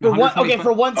 Yep. For one, okay, 125.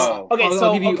 for once, Oh, okay, I'll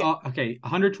so give you okay, okay.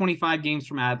 125 games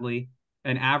from Adley,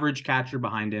 an average catcher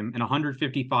behind him, and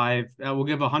 155. We'll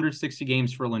give 160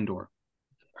 games for Lindor.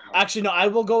 actually, no, I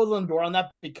will go with Lindor on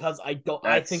that because I think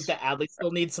that's that Adley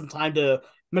still needs some time to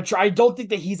mature. I don't think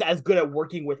that he's as good at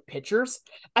working with pitchers.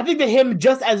 I think that him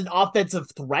just as an offensive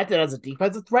threat and as a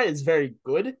defensive threat is very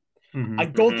good. I Mm-hmm.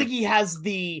 don't mm-hmm. think he has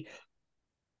the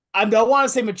I don't want to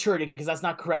say maturity because that's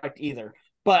not correct either.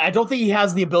 But I don't think he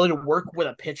has the ability to work with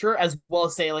a pitcher as well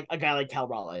as say like a guy like Cal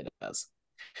Raleigh does.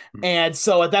 And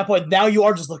so at that point, now you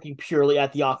are just looking purely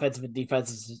at the offensive and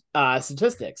defensive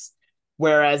statistics.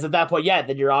 Whereas at that point, yeah,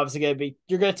 then you're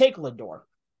gonna take Lindor,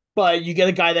 but you get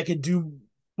a guy that can do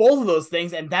both of those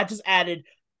things, and that just added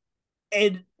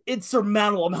an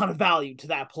insurmountable amount of value to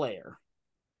that player.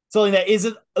 Something that's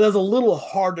a little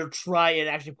hard to try and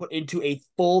actually put into a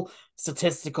full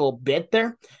statistical bit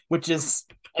there, which is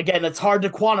again, it's hard to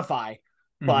quantify,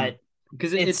 Mm-hmm. but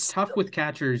Because it's it's tough with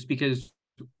catchers because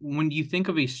when you think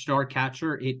of a star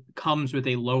catcher, it comes with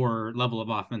a lower level of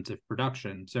offensive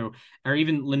production. So, or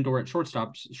even Lindor at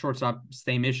shortstop,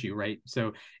 same issue, right?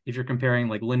 So, if you're comparing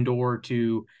like Lindor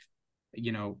to,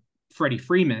 you know, Freddie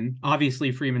Freeman,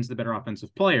 obviously Freeman's the better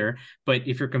offensive player, but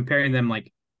if you're comparing them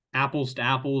like apples to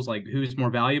apples, like who's more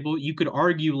valuable, you could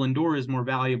argue Lindor is more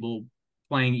valuable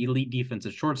playing elite defense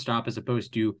at shortstop as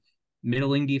opposed to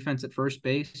middling defense at first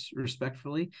base,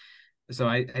 respectfully. So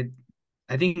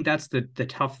I think that's the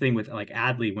tough thing with like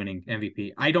Adley winning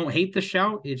MVP. I don't hate the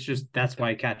shout. It's just that's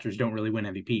why catchers don't really win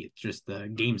MVP. It's just the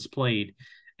games played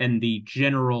and the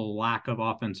general lack of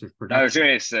offensive I was production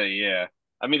going to say, yeah.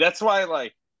 I mean, that's why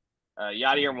like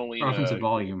Yadier or offensive Molina,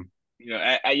 volume.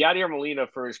 Yadier Molina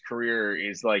for his career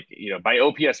is like, by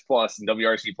OPS plus and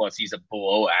WRC plus, he's a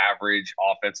below average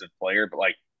offensive player. But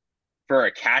like for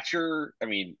a catcher, I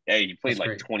mean, hey, he played That's like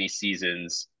great. 20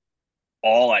 seasons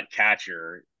all at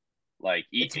catcher. Like,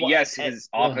 it's what yes, his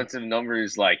offensive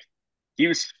numbers, like, he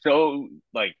was so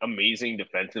like amazing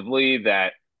defensively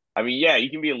that I mean, yeah, you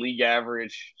can be a league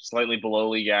average, slightly below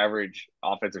league average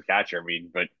offensive catcher. I mean,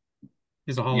 but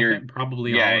He's a Hall of you're Fame,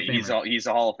 probably a yeah, Hall of Famer. he's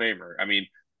a Hall of Famer. I mean,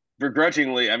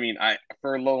 begrudgingly, I mean, I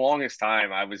for the longest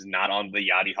time I was not on the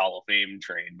Yachty Hall of Fame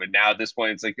train, but now at this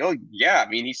point it's like, oh yeah, I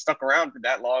mean, he stuck around for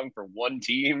that long for one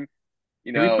team.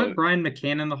 You Can we know, put Brian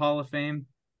McCann in the Hall of Fame?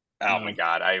 oh my No.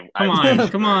 God, Come I on, wish,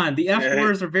 come on. The F but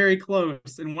wars are very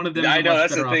close, and one of them is a I know much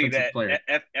that's the better thing offensive that player.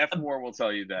 F War will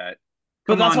tell you that.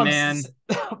 But Come that's on, what man.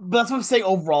 but that's what I'm saying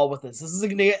overall with this. This is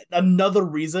gonna get another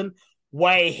reason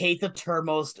why I hate the term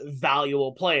most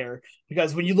valuable player.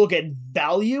 Because when you look at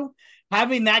value,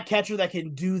 having that catcher that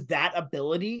can do that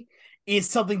ability is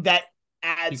something that You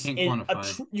adds can't in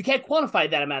quantify. you can't quantify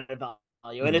that amount of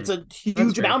value, and it's Mm, a that's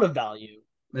huge fair. amount of value.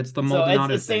 That's the So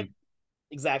Maldonado it's same thing.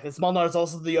 exactly. Small is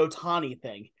also the Otani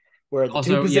thing, where the two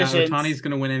Also, yeah, positions. Otani's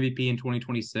going to win MVP in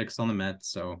 2026 on the Mets.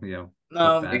 So, fuck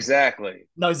No, that. Exactly.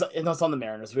 no, it's on the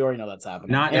Mariners. We already know that's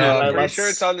happening. Not No, I'm Anyway, pretty anymore. sure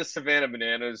it's let's. on the Savannah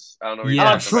Bananas. I don't know what you're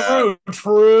Oh, talking Yes. about.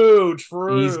 He's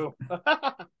true.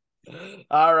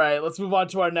 All right, let's move on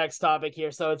to our next topic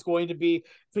here. So it's going to be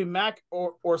between Mac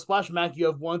or Splash. Mac, you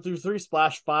have 1 through 3.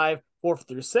 Splash 5, 4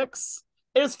 through 6.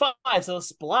 It is 5. So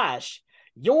Splash,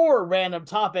 your random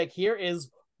topic here is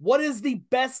what is the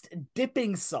best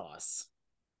dipping sauce?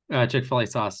 Chick-fil-A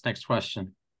sauce. Next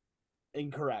question.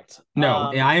 Incorrect.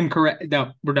 No, I am correct.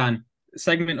 No, we're done.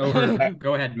 Segment over. I,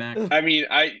 Go ahead, Mac. I mean,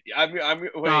 I'm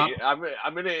wait, Stop.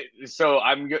 I'm gonna. So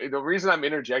the reason I'm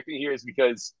interjecting here is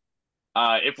because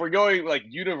if we're going like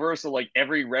universal, like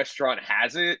every restaurant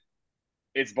has it,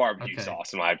 it's barbecue Okay.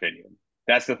 sauce, in my opinion.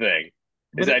 That's the thing. Is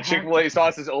But it that had Chick-fil-A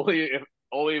sauce is only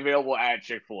available at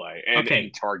Chick-fil-A and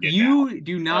okay. Target now. You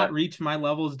do not reach my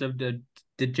levels of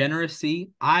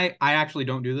degeneracy. I actually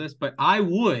don't do this, but I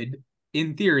would,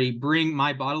 in theory, bring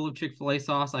my bottle of Chick-fil-A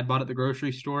sauce I bought at the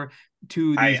grocery store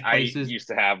to these I places used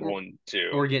to have or, one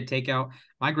too. or get takeout.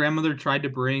 My grandmother tried to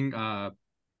bring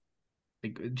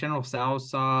like General Tso's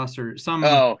sauce or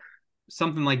Oh,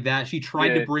 something like that. She tried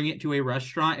to yeah. bring it to a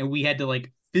restaurant and we had to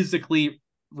like physically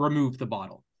remove the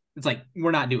bottle. It's like,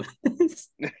 we're not doing this.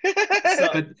 so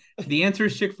But the answer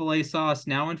is Chick-fil-A sauce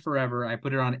now and forever. I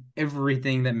put it on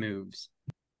everything that moves.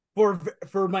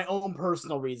 for my own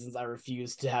personal reasons, I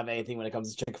refuse to have anything when it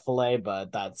comes to Chick-fil-A,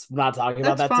 but we're not talking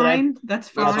about That's that today. fine. That's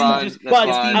That's fine. fine. Just That's But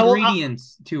it's the fine.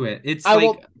 ingredients to it. It's I like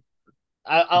will it's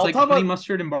I'll like talk honey about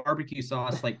mustard and barbecue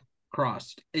sauce like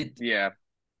crossed. It Yeah.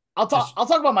 just I'll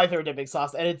talk about my favorite dipping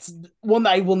sauce, and it's one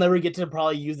that I will never get to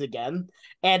probably use again.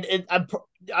 And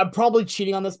I'm probably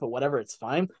cheating on this, but whatever, it's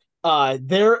fine.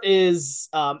 There is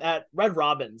at Red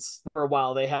Robin's for a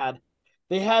while they had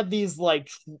these like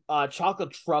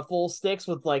chocolate truffle sticks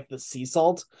with like the sea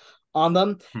salt on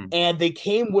them, hmm. and they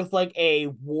came with like a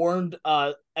warmed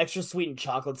extra sweetened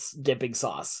chocolate dipping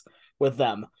sauce with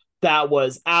them. That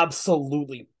was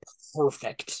absolutely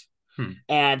perfect. Hmm.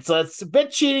 And so it's a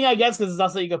bit cheating, I guess, because it's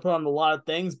not something you can put on a lot of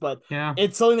things, but Yeah,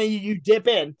 it's something that you dip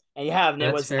in and you have, and it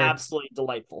that's was fair. absolutely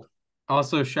delightful.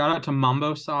 Also, shout out to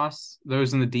Mambo sauce.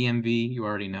 Those in the DMV, you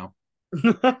already know.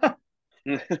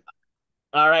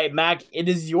 All right, Mac, it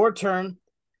is your turn.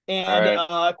 All And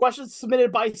right. question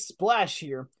submitted by Splash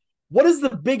here. What is the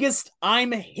biggest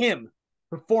I'm him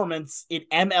performance in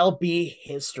MLB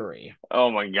history?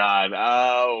 Oh my God.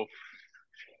 Oh,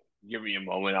 give me a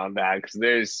moment on that because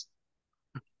there's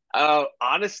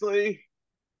honestly,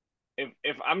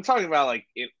 if I'm talking about like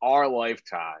in our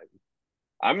lifetime,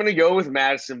 I'm gonna go with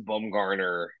Madison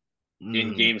Bumgarner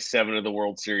in Mm. Game 7 of the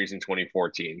World Series in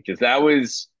 2014 because that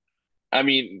was, I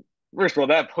mean, first of all,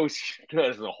 that postseason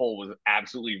as a whole was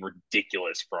absolutely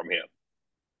ridiculous from him.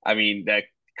 I mean, that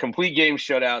complete game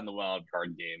shutout in the wild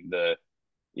card game.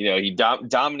 He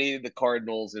dominated the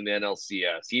Cardinals in the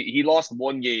NLCS. He lost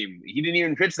one game. He didn't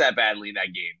even pitch that badly in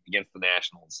that game against the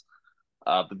Nationals.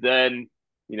 But then,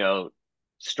 you know,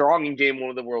 strong in Game 1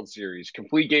 of the World Series,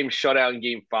 complete game shutout in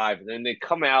Game 5, and then they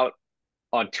come out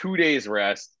on 2 days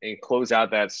rest and close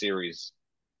out that series.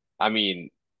 I mean,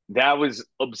 that was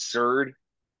absurd.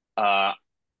 Uh,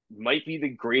 might be the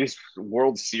greatest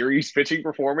World Series pitching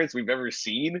performance we've ever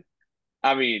seen.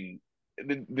 I mean,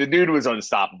 the dude was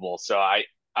unstoppable. So I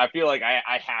feel like I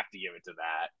have to give it to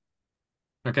that.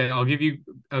 Okay, I'll give you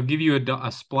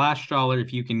a splash dollar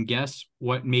if you can guess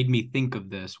what made me think of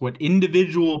this. What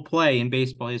individual play in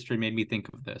baseball history made me think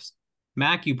of this?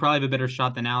 Mac, you probably have a better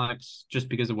shot than Alex just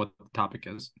because of what the topic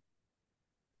is.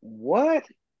 What?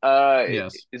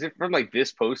 Yes. Is it from like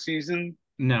this postseason?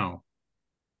 No.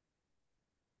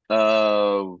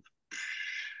 Uh,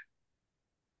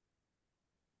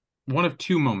 One of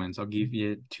two moments. I'll give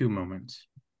you two moments.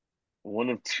 one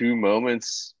of two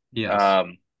moments. Yes.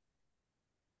 Um,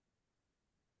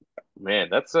 man,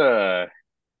 that's a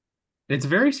It's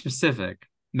very specific.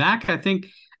 Mac, I think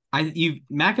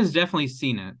Mac has definitely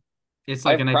seen it. It's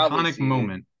like I've an probably iconic seen it.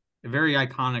 moment. A very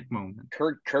iconic moment.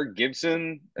 Kirk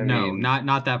Gibson. I No, mean,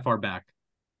 not that far back.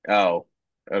 oh,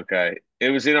 okay. It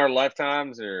was in our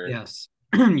lifetimes, or Yes.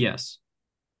 Yes.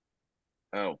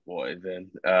 Oh boy, then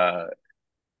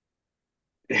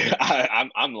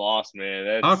I'm lost, man.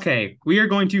 That's Okay, we are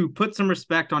going to put some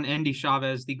respect on Andy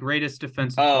Chavez, the greatest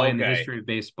defensive oh play in the okay. history of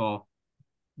baseball.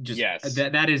 Just Yes,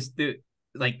 that is the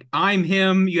like I'm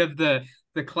him. You have the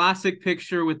classic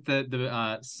picture with the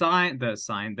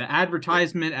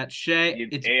advertisement at Shea.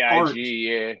 It's art. AIG.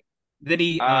 Yeah. Then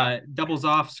he Uh, doubles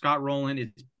off Scott Rowland.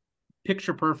 It's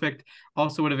picture perfect.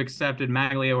 Also would have accepted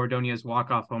Maglio Ordonez's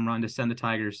walk-off home run to send the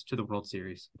Tigers to the World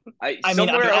Series. I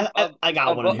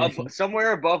got one in here.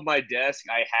 Somewhere above my desk,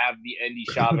 I have the Andy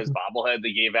Chavez bobblehead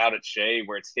they gave out at Shea,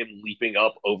 where it's him leaping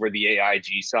up over the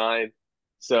AIG sign.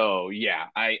 So yeah,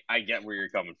 I get where you're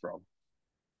coming from.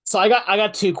 So I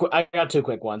got two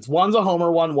quick ones. One's a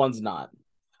homer one, one's not.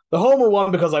 The homer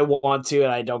one, because I want to,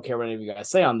 and I don't care what any of you guys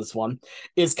say on this one,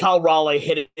 is Cal Raleigh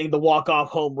hitting the walk-off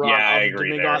home Yeah, run I off of agree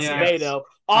Domingo there. Yeah, Yes. Acevedo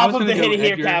I off was of gonna the go Hit It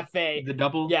Here Edgar, Cafe. the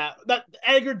double. Yeah, that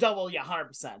Edgar double, yeah,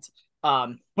 100%.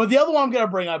 But the other one I'm gonna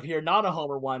bring up here, not a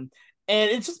homer one,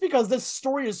 and it's just because this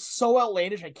story is so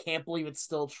outlandish, I can't believe it's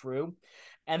still true.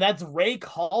 And that's Ray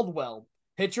Caldwell,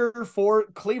 pitcher for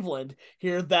Cleveland,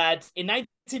 here that in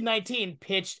 1919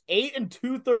 pitched 8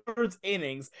 2/3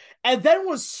 innings and then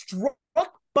was struck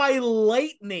by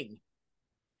lightning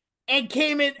and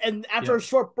came in and after a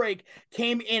short break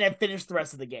came in and finished the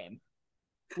rest of the game.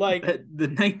 Like The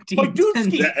like 1910s.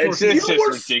 Dudesky, It's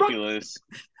just ridiculous.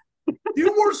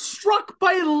 You were struck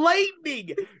by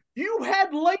lightning. You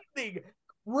had lightning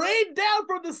rain down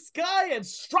from the sky and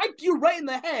strike you right in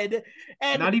the head.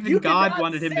 And Not even you God cannot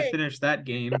wanted him to say, finish that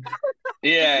game.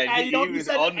 Yeah, and you know he what he was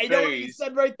said? And you know what he unfazed.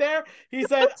 said right there? He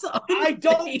said, That's "I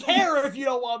don't unfazed. care if you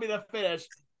don't want me to finish."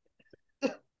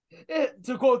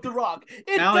 To quote The Rock,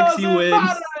 it Alex, you doesn't win.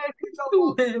 matter if you don't You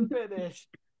want me win. to finish.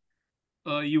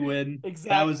 Oh, you win. That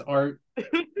Exactly. was art.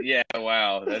 Yeah,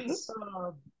 wow, that's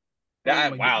Oh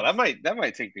that. my Wow, goodness. that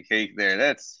might take the cake there.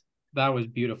 That's That was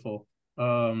beautiful.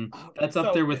 That's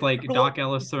up there So with like Doc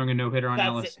Ellis throwing a no hitter on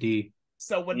that's it. LSD.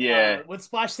 So yeah. when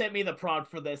Splash sent me the prompt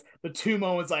for this, the two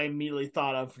moments I immediately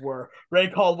thought of were Ray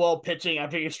Caldwell pitching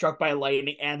after getting struck by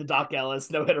lightning and the Doc Ellis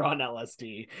no hitter on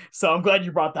LSD. So I'm glad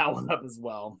you brought that one up as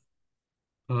well.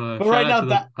 But Shout right out now to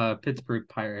that the Pittsburgh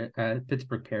Parrot.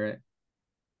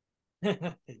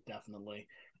 definitely.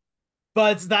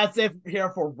 But that's it here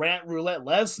for Rant Roulette.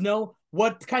 Let us know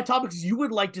what kind of topics you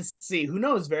would like to see. Who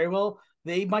knows? Very well,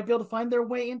 they might be able to find their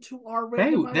way into our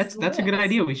Hey, randomized that's a good list.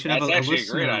 idea. We should have That's a actually a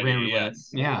great listener rant idea. roulette. Yes.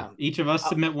 Yeah, each of us Uh,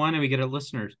 submit one, and we get a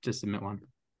listener to submit one.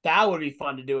 That would be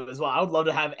fun to do as well. I would love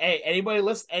to have anybody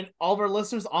list and all of our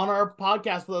listeners on our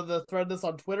podcast, whether they thread this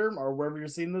on Twitter or wherever you're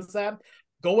seeing this at.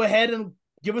 Go ahead and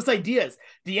give us ideas.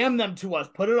 DM them to us.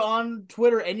 Put it on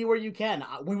Twitter anywhere you can.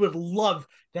 We would love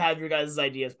to have your guys'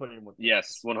 ideas put in with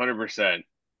Yes, 100%.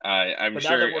 I'm But now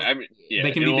that sure. we're Yeah,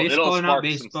 They can be it'll baseball or not spark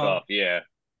some baseball. stuff. Yeah.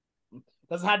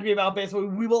 doesn't have to be about baseball.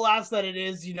 We will ask that it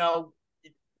is,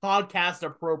 podcast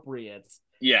appropriate.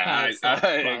 Yeah, I Stuff,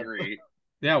 agree.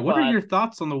 Yeah, what are your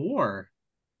thoughts on the war?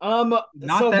 Not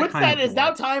so that with kind that, of it's now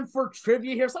war. time for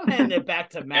trivia here. So I'm handing it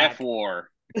back to Mac. F war,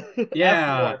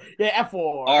 Yeah. F war. Yeah, F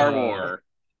war. R war,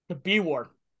 The B war.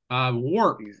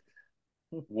 Warp.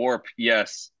 warp.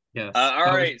 Yes. Yes. All That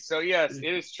was right. So yes, it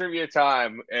is trivia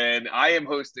time, and I am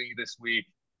hosting this week.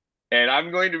 And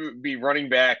I'm going to be running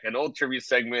back an old trivia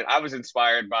segment. I was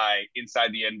inspired by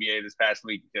Inside the NBA this past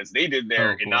week because they did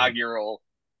their oh boy.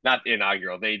 not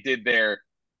inaugural, they did their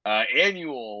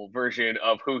annual version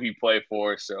of Who He Play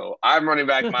For. So I'm running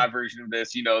back my version of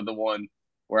this, the one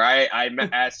where I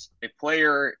ask a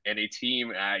player and a team,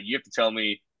 you have to tell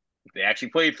me if they actually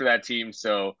played for that team.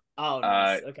 So Oh, uh,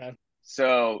 nice. Okay.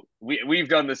 so we've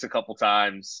done this a couple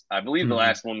times. I believe the Mhm.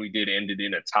 last one we did ended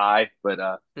in a tie, but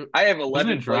I have Wasn't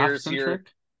 11 it draft players here.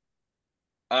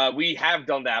 centric? We have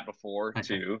done that before Okay.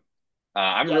 too.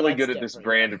 I'm Yeah, really that's good at this different.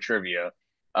 brand Yeah. of trivia.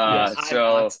 Yes, I'm So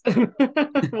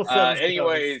not. We'll see how this goes.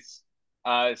 anyways,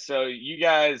 so you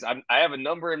guys, I have a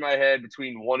number in my head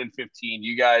between 1 and 15.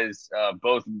 You guys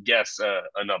both guess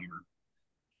a number,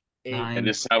 Eight. and 9.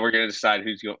 this is how we're gonna decide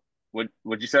who's going.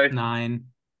 What'd you say, 9.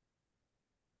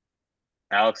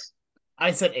 Alex?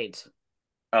 I said 8.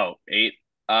 Oh, 8.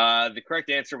 The correct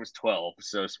answer was 12.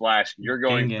 So Splash, you're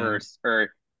going Gang. first,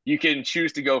 or you can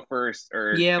choose to go first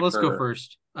or Yeah, let's go defer.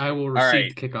 first. I will All receive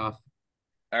right, the kickoff.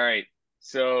 all right.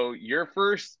 So your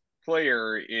first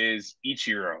player is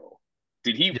Ichiro.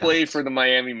 Did he play for Yes. the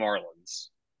Miami Marlins?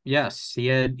 Yes,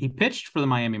 he pitched for the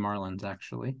Miami Marlins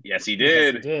actually. Yes, he Yes,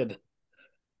 he did. did.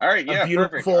 All right, A yeah,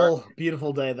 perfect. All right.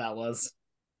 beautiful day that was.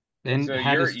 And So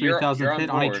had his you're 3,000th on hit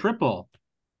on a board. triple.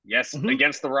 Yes, Mm-hmm.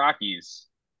 against the Rockies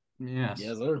Yes.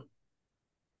 Yes, sir.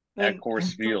 at And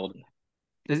Coors Field.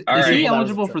 All Is right. he Before that was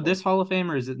a eligible for triple. this Hall of Fame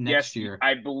or is it next Yes, year?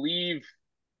 I believe.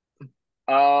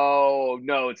 Oh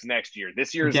no, it's next year.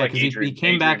 This year is Yeah, like because he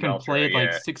came Adrian back and Beltre. played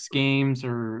like Yeah, 6 games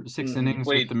or six Hmm. he innings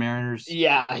with played. the Mariners.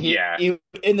 Yeah, Yeah, he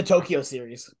in the Tokyo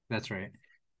series. That's right.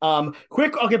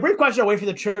 Brief question away from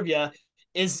the trivia.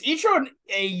 Is Ichiro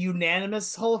a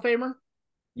unanimous Hall of Famer? Oh,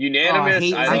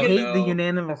 unanimous. I Is he don't good? the know,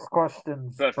 unanimous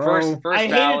questions, but first bro. first I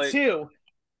hate it ballot, too.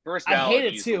 first I hate ballot it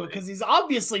too easily. because he's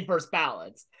obviously first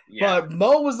ballot. Yeah, But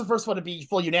Mo was the first one to be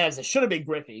full unanimous. It should have been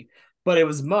Griffey, but it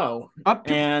was Mo. Up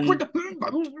to And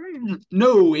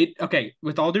no, it okay.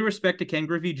 With all due respect to Ken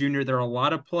Griffey Jr., there are a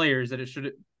lot of players that it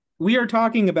should. We are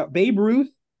talking about Babe Ruth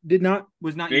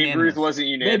was not Babe Ruth unanimous.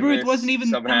 wasn't Babe Ruth wasn't unanimous even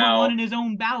number one somehow. in his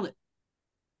own ballot.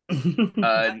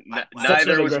 exception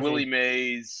Neither to was Griffey. Willie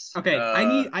Mays. Okay,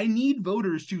 I need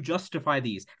voters to justify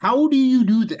these. How do you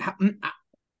do that?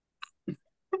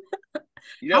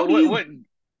 How do you What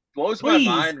blows my please?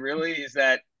 mind really is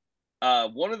that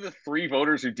one of the three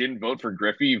voters who didn't vote for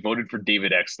Griffey voted for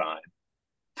David Eckstein.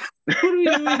 What are we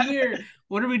doing here?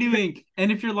 What are we doing?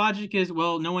 And if your logic is,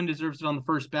 well, no one deserves it on the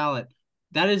first ballot,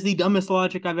 that is the dumbest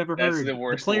logic I've ever That's heard. the The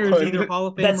worst player is either one. Hall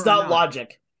of Famer That's or not not.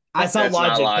 logic. I That's not That's not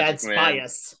logic. logic, That's man.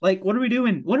 biased. like what are we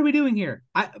doing? What are we doing here?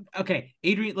 Okay,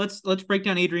 Adrian, let's break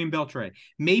down Adrian Beltre.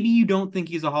 Maybe you don't think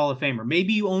he's a Hall of Famer.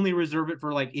 Maybe you only reserve it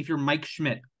for like if you're Mike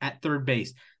Schmidt at third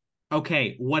base.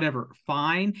 Okay, whatever.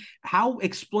 Fine. How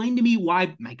explain to me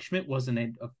why Mike Schmidt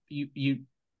you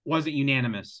wasn't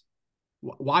unanimous?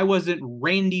 Why wasn't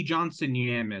Randy Johnson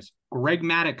unanimous? Greg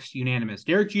Maddux unanimous.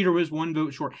 Derek Jeter was one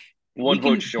vote short. We One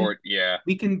vote can short, yeah.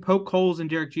 we can poke holes in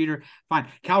Derek Jeter. Fine.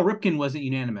 Cal Ripken wasn't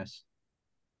unanimous.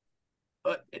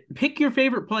 Pick your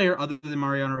favorite player other than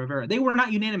Mariano Rivera. They were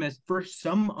not unanimous for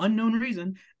some unknown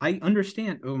reason. I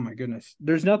understand. Oh my goodness.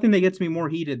 There's nothing that gets me more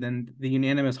heated than the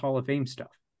unanimous Hall of Fame stuff.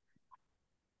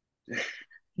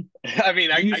 I mean,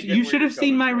 You I get you where should you're have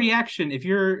seen coming my from. reaction if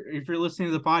you're listening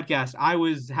to the podcast. I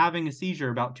was having a seizure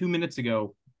about 2 minutes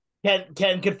ago.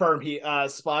 Can confirm he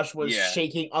Splash was Yeah.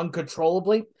 shaking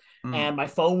uncontrollably, Mm, and my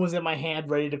phone was in my hand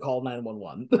ready to call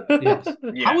 911. yes. How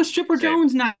Yeah. was Chipper Same.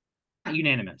 Jones not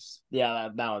unanimous? Yeah,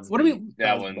 that was What do me. we That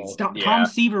That was one's both. stop? Tom yeah.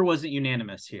 Seaver wasn't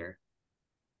unanimous here.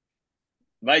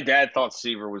 My dad thought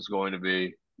Seaver was going to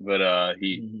be, but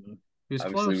he Mhm. He was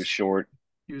obviously was close. short.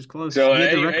 He was close. So He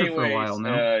had the record for a while.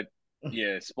 anyways, No.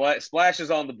 yeah, Splash is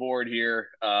on the board here.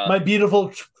 My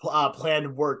beautiful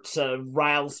plan worked to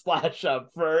rile Splash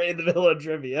up for in the middle of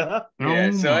trivia. Oh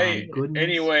Yeah. So my goodness.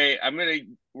 anyway,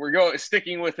 we're going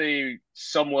sticking with a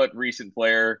somewhat recent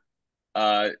player.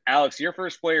 Alex, your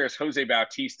first player is Jose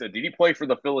Bautista. Did he play for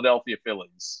the Philadelphia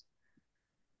Phillies?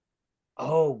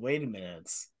 Oh, wait a minute.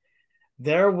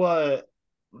 There was.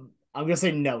 I'm gonna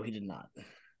say no, he did not.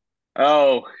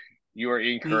 Oh, you are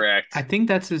Wait, incorrect. I think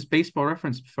that's his baseball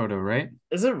reference photo, right?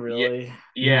 Is it Yeah, really?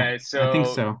 Yeah, yeah. I think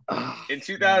So so. Oh, in man.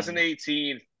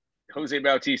 2018, Jose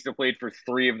Bautista played for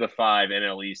three of the five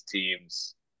NL East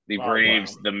teams: the Oh wow.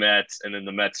 Braves, the Mets, and then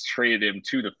the Mets traded him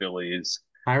to the Phillies.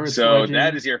 Pirates So that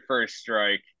legend, is your first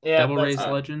strike. Yeah, Devil that's Rays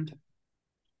Uh, legend.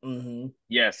 hmm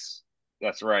yes,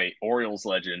 that's right. Orioles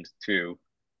legend too.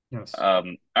 Yes. All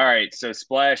right. So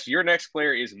Splash, your next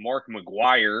player is Mark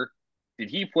McGuire. Did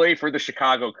he play for the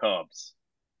Chicago Cubs?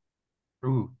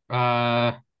 Ooh.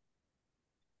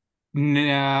 Nah,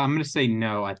 I'm gonna say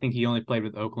no. I think he only played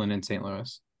with Oakland and St.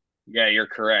 Louis. Yeah, you're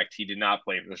correct. He did not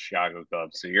play for the Chicago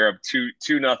Cubs. So you're up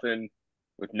two nothing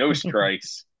with no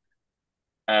strikes.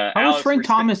 How was Alex, Frank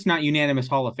Thomas not unanimous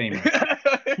Hall of Famer?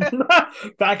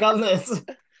 Back on this.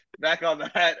 back on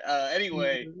that.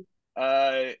 Anyway,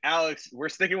 Alex, we're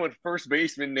sticking with first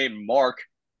baseman named Mark.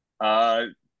 Uh,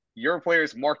 your player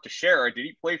is Mark Teixeira. Did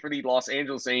he play for the Los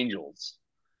Angeles Angels?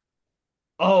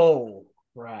 Oh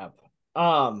crap.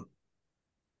 Um,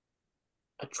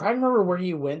 I try to remember where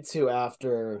he went to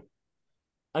after.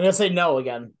 I'm gonna say no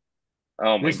again.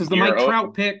 Oh my, This is the you're Mike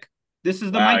Trout pick. This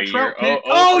is the wow, Mike you're Trout pick.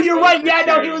 Oh, you're oh right. for Yeah,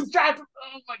 no, he 2. was drafted.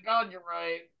 Oh my god, you're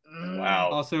right. Wow.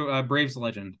 Also, Braves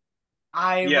legend.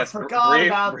 I Yes, forgot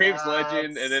about Braves that.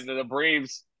 legend, and then the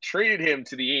Braves traded him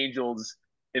to the Angels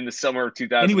in the summer of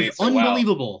And he was 2008. So wow,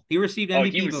 unbelievable. He received oh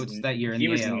MVP votes that year in he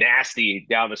the was AL. nasty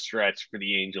down the stretch for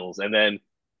the Angels, and then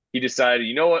he decided,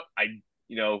 you know what,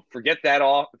 forget that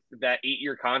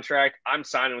 8-year contract. I'm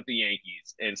signing with the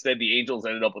Yankees. And instead, the Angels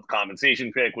ended up with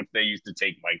compensation pick, which they used to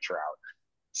take Mike Trout.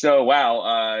 So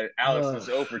wow, Alex is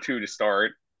Ugh. 0 for 2 to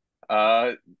start.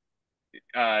 Uh,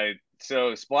 uh,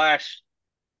 so Splash,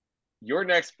 your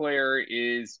next player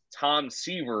is Tom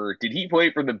Seaver. Did he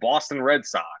play for the Boston Red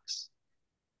Sox?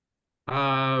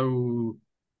 Uh, ooh.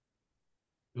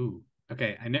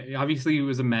 Okay, I know. Obviously, he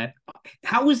was a Met.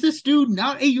 How is this dude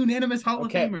not a unanimous Hall of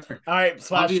Okay. Famer? All right,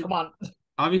 Splash, come on.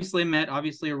 Obviously a Met,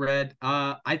 obviously a Red.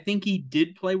 I think he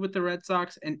did play with the Red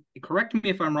Sox, and correct me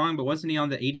if I'm wrong, but wasn't he on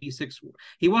the '86?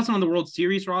 He wasn't on the World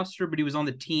Series roster, but he was on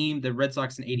the team, the Red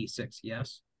Sox in '86.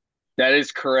 Yes, That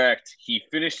is correct. He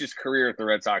finished his career at the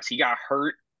Red Sox. He got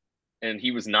hurt and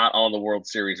he was not on the World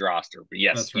Series roster. But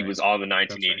yes, that's he right. was on the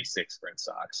That's right. 1986 Red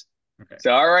Sox. Okay.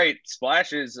 So, all right,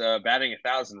 Splash is batting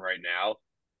 1,000 right now.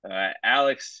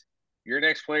 Alex, your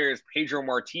next player is Pedro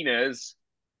Martinez.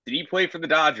 Did he play for the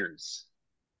Dodgers?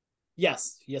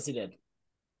 Yes, he did.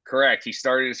 Correct. He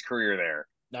started his career there.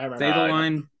 I remember. Say the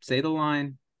line. Say the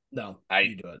line. No,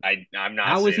 you do it. I'm not.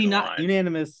 How is he the not line.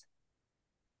 unanimous?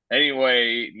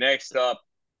 Anyway, next up,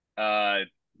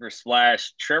 for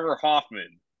Splash, Trevor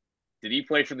Hoffman. Did he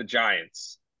play for the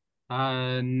Giants?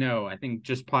 No, I think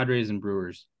just Padres and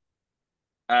Brewers.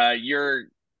 You're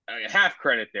half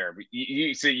credit there, but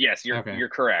you say yes. You're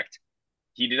correct.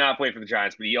 He did not play for the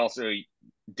Giants, but he also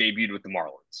debuted with the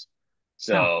Marlins.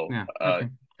 So yeah, okay.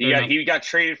 he got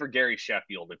traded for Gary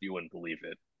Sheffield, if you wouldn't believe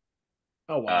it.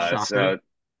 Oh wow! Shocker. So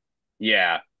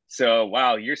yeah. So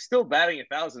wow, you're still batting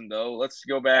 1,000 though. Let's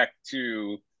go back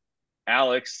to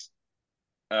Alex.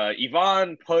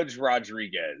 Ivan Pudge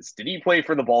Rodriguez. Did he play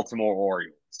for the Baltimore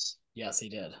Orioles? Yes, he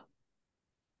did.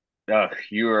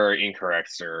 You are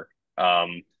incorrect, sir.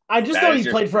 I just know he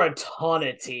played for a ton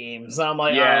of teams. I'm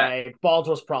like, all right,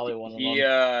 Baltimore's probably one of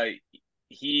them.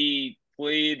 He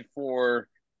played for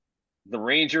the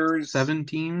Rangers. 7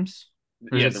 teams?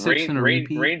 Or yeah, the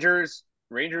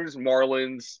Rangers,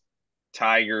 Marlins,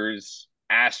 Tigers,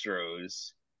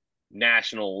 Astros,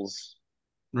 Nationals,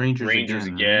 Rangers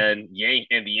again, right?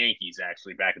 And the Yankees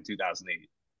actually back in 2008.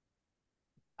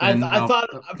 I thought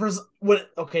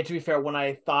to be fair, when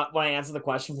I answered the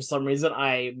question, for some reason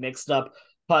I mixed up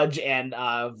Pudge and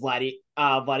Vladdy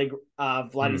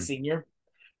Senior,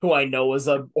 who I know was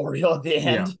a Oriole at the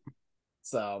end. Yeah.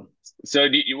 So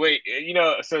do you wait?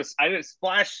 So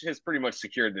Splash has pretty much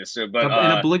secured this. So, but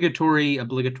an obligatory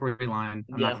line.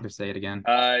 I'm not going to say it again.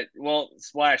 Well,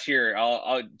 Splash here.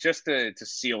 I'll just to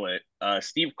seal it.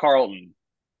 Steve Carlton.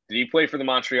 Did he play for the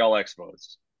Montreal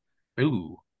Expos?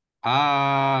 Ooh.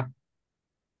 I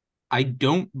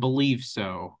don't believe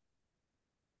so.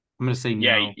 I'm going to say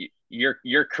no. Yeah,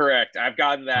 you're correct. I've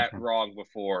gotten that wrong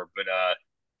before, but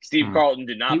Steve Carlton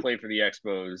did not play for the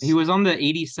Expos. He was on the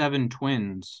 '87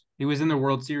 Twins. He was in the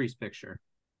World Series picture.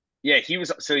 Yeah, he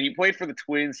was. So he played for the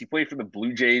Twins. He played for the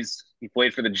Blue Jays. He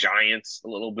played for the Giants a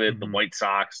little bit, the White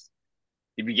Sox.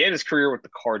 He began his career with the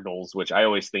Cardinals, which I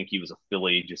always think he was a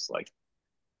Philly. Just like,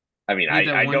 I mean, I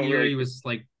don't year really. He was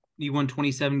like, he won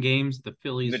 27 games. The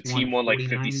Phillies. The team won like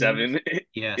 57.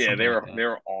 Yeah, they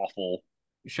were awful.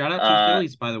 Shout out to the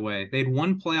Phillies, by the way. They had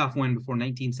one playoff win before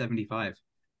 1975.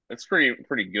 That's pretty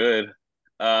good.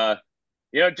 Do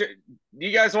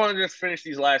you guys want to just finish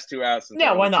these last two out?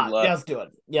 Yeah, why not? Yeah, let's do it.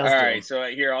 Yeah, all right. So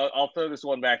here, I'll throw this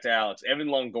one back to Alex. Evan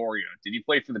Longoria. Did he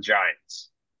play for the Giants?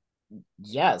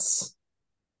 Yes.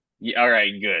 Yeah. All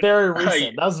right. Good. Very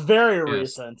recent. That was very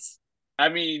recent. I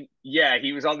mean, yeah,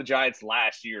 he was on the Giants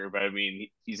last year, but I mean,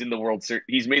 he's in the World Series.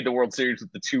 He's made the World Series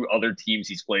with the 2 other teams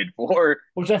he's played for,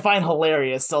 which I find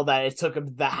hilarious. So that it took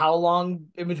him how long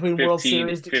in between World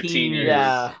Series? 15 years.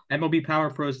 Yeah, MLB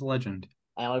Power Pros legend.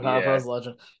 MLB Power Pros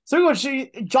legend. So,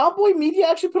 John Boy Media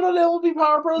actually put on MLB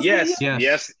Power Pros?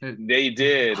 Yes, they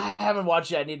did. I haven't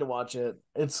watched it. I need to watch it.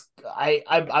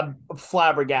 I'm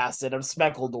flabbergasted. I'm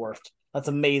Smeckledorfed. That's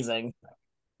amazing.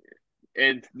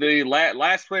 And the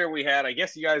last player we had, I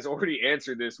guess you guys already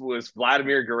answered this, was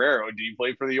Vladimir Guerrero. Did he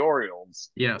play for the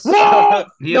Orioles? Yes. No,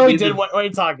 he did. What are you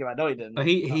talking about? No, he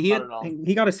didn't.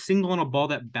 He got a single on a ball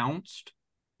that bounced.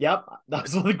 Yep, that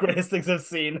was one of the greatest things I've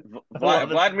seen.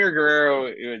 Vladimir Guerrero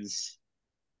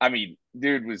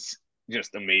dude was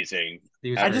just amazing.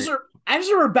 I just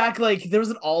remember back, like, there was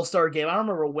an All-Star game. I don't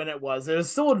remember when it was. It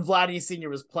was still when Vladdy Sr.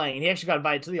 was playing. He actually got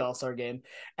invited to the All-Star game.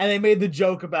 And they made the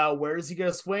joke about where is he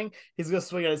going to swing? He's going to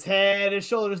swing on his head, his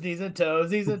shoulders, knees and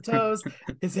toes, his head,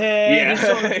 his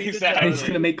shoulders, knees and toes. He's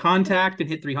going to make contact and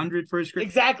hit 300 for his script.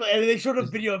 Exactly. And they showed a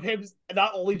video of him,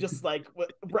 not only just like,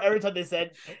 every time they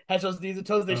said head, shoulders, knees and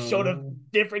toes, they showed a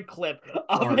different clip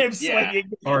of him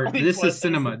swinging. Art, this is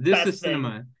cinema. This is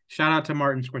cinema. Shout out to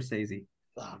Martin Scorsese.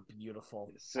 Oh,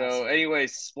 beautiful. So,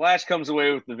 anyways, Splash comes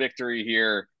away with the victory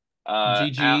here.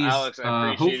 GG's. Alex,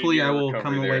 hopefully, I will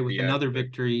come away with another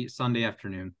victory Sunday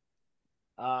afternoon.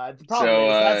 The problem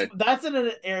is that's in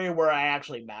an area where I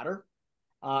actually matter,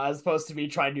 as opposed to me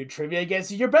trying to do trivia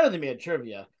against you. You're better than me at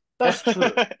trivia. That's true.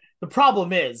 The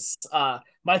problem is,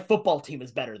 my football team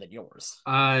is better than yours.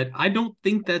 I don't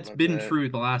think I don't that's know been that. true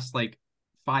the last like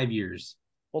 5 years.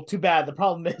 Well, too bad. The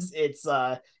problem is,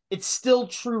 it's still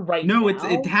true right No, it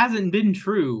now. hasn't been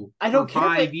true I for don't care,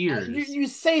 but 5 years. you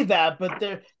say that, but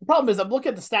the problem is, I'm looking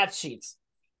at the stat sheets,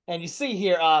 and you see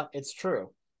here, it's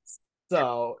true.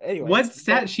 So, anyways, What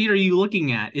stat sheet are you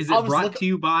looking at? Is I'll it just brought to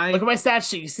you look by? at my stat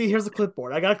sheet. You see, here's a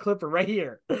clipboard. I got a clipboard right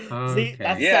here. See, that's Okay.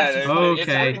 stat Yeah, sheet. it's Okay. pretty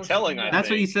Everyone should telling, I That's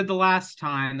what you think. said the last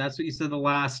time. That's what you said the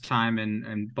last time,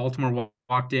 and Baltimore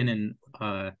walked in and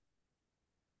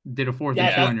did a fourth and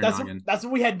Yeah, two Yeah. on your noggin. that's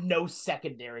when we had no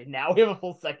secondary. Now we have a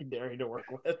full secondary to work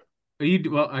with.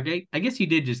 Okay. I guess you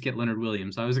did just get Leonard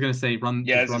Williams. I was gonna say Yeah, just as I run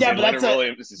Yeah, the say, but ball. that's Leonard a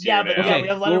Williams is yeah, here but yeah, we now. Okay.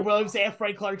 have Leonard Well, Williams and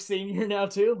Frank Clark Sr. now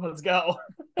too. Let's go.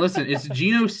 listen, it's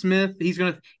Geno Smith. It's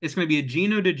gonna be a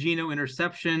Geno to Geno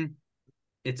interception.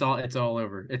 It's all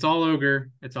over. It's all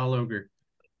ogre. It's all ogre.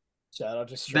 Shout out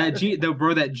to That Strider. G the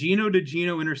bro that Geno to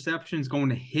Geno interception is going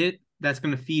to hit. That's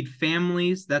going to feed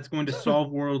families. That's going to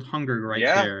solve world hunger right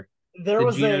Yeah. there. There The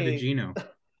was Geno to a Geno.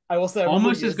 I will say I remember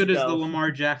Almost as years good as the ago.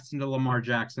 Lamar Jackson to Lamar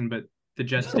Jackson, but the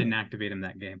Jets didn't activate him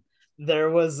that game. I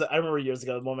remember years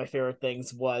ago one of my favorite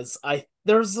things was I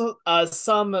there's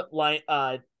some line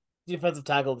defensive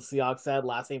tackle the Seahawks had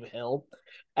last name Hill,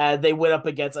 and they went up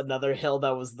against another Hill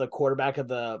that was the quarterback of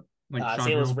the Like Sean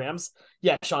St. Louis Hill. Rams.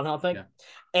 Yeah, Sean Hill thing. Yeah.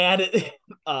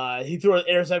 And he threw an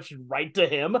interception right to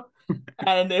him,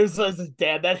 and it was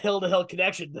damn that hill to hill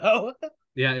connection though.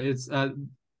 Yeah,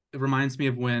 it reminds me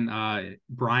of when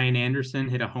Brian Anderson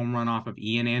hit a home run off of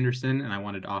Ian Anderson, and I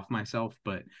wanted to off myself,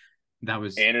 but that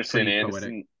was pretty poetic.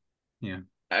 Anderson. Yeah.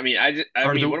 I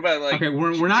Are mean, the what about like Okay,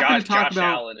 we're not going to talk Josh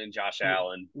about Allen and Josh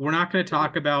Allen? we're not going to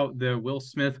talk about the Will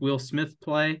Smith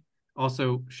play.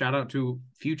 Also, shout out to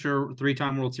future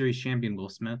three-time World Series champion Will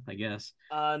Smith, I guess.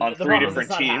 On The three problem is it's different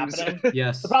not teams. happening. The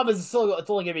Yes. problem is it's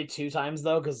only gonna be 2 times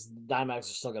though, because Diamondbacks are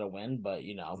still gonna win. But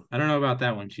I don't know about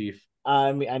that one, Chief.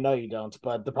 I mean I know you don't.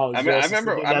 But the problem I is you're mean, also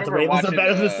thinking I that the remember Ravens are watching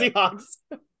better than the Seahawks.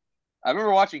 I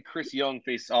remember watching Chris Young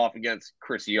face off against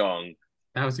Chris Young.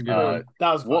 That was a good one.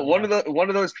 That was fun. One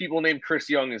of those people named Chris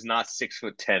Young is not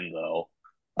 6'10" though.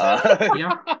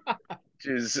 Yeah. Which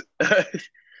is I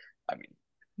mean,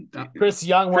 Chris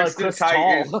Young, more like Princeton Chris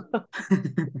Tigers, Tall.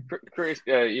 Chris,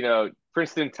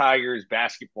 Princeton Tigers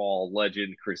basketball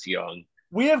legend Chris Young.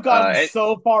 We have gotten And,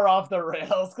 so far off the rails.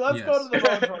 Let's go to Yes. the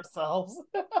moment for ourselves.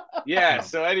 yeah. No.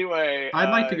 So anyway, I'd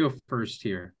like to go first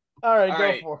here. All right, all go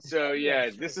right. for it. So Yeah,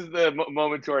 sure. this is the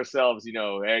moment to ourselves.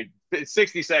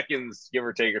 60 seconds, give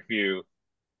or take a few,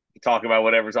 to talk about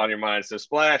whatever's on your mind. So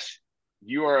Splash,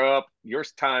 you are up. Your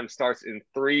time starts in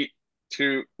 3,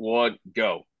 2, 1,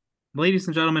 go. Ladies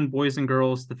and gentlemen, boys and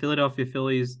girls, the Philadelphia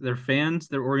Phillies, their fans,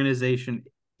 their organization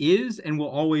is and will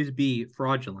always be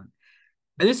fraudulent.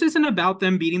 And this isn't about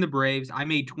them beating the Braves. I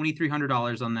made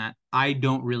 $2,300 on that. I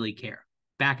don't really care.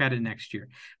 Back at it next year.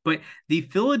 But the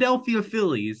Philadelphia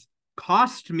Phillies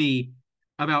cost me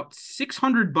about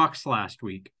 $600 last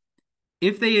week.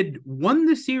 If they had won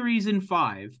the series in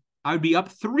 5, I would be up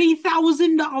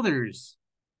 $3,000.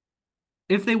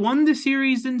 If they won the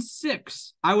series in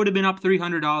 6, I would have been up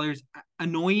 $300.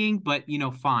 Annoying, but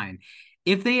fine.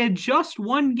 If they had just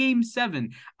won game 7,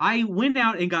 I went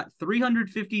out and got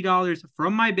 $350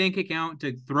 from my bank account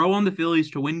to throw on the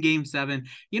Phillies to win game 7.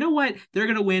 You know what? They're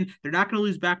going to win. They're not going to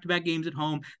lose back-to-back games at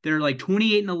home. They're like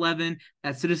 28-11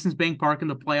 at Citizens Bank Park in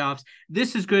the playoffs.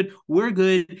 This is good. We're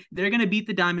good. They're going to beat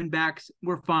the Diamondbacks.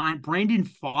 We're fine. Brandon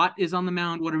Pfaadt is on the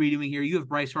mound. What are we doing here? You have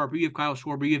Bryce Harper. You have Kyle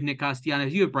Schwarber. You have Nick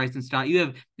Castellanos. You have Bryson Stott. You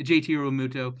have JT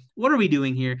Realmuto. What are we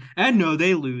doing here? And no,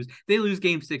 they lose. They lose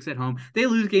game 6 at home. They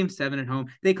lose game 7 at home.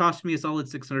 They cost me a solid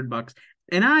 $600.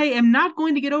 And I am not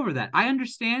going to get over that. I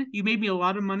understand you made me a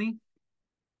lot of money.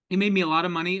 You made me a lot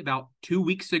of money about 2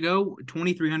 weeks ago,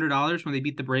 $2,300 when they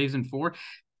beat the Braves in 4.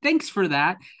 Thanks for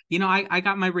that. I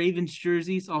got my Ravens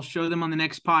jerseys. I'll show them on the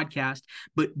next podcast.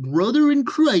 But brother in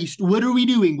Christ, what are we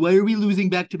doing? Why are we losing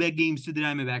back-to-back games to the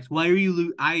Diamondbacks? Why are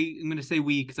you I'm going to say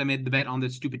we because I made the bet on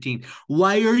this stupid team.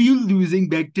 Why are you losing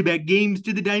back-to-back games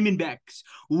to the Diamondbacks?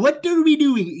 What are we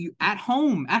doing? At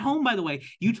home, by the way.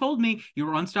 You told me you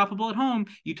were unstoppable at home.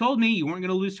 You told me you weren't going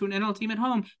to lose to an NL team at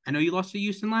home. I know you lost to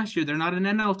Houston last year. They're not an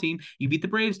NL team. You beat the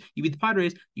Braves. You beat the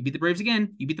Padres. You beat the Braves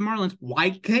again. You beat the Marlins. Why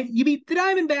can't you beat the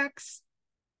Diamondbacks?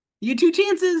 You had 2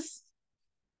 chances.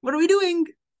 What are we doing?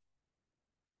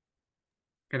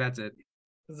 Okay, that's it.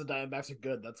 Because the Diamondbacks are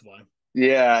good. That's why.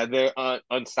 Yeah, they're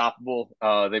unstoppable.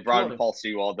 They brought in Totally. Paul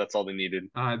Sewald. That's all they needed.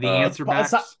 The answer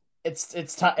backs. The answer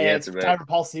It's back. time for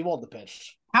Paul Sewald to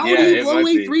pitch. How Yeah, do you it blow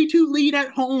might a be. 3-2 lead at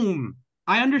home?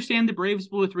 I understand the Braves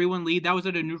blew a 3-1 lead. That was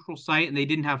at a neutral site, and they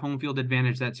didn't have home field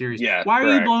advantage that series. Yeah, Why are you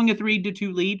correct. blowing a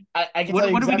 3-2 lead? I can tell What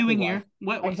you what are we exactly doing why. here?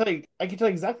 What I can tell you. I can tell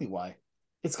you exactly why.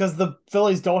 It's because the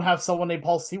Phillies don't have someone named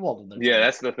Paul Sewald on their Yeah, team.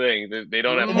 that's the thing. They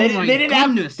don't have Oh Paul my Sewell.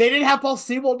 goodness. They didn't have Paul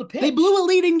Sewald to They pitch. blew a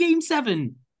lead in game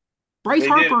 7. Bryce They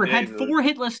did. Harper had 4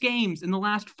 hitless games in the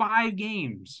last 5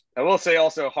 games. I will say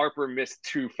also Harper missed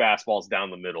 2 fastballs down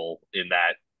the middle in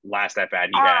that last at bat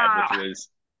he had, which Ah! was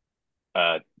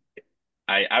uh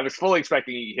I was fully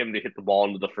expecting him to hit the ball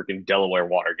into the freaking Delaware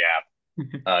water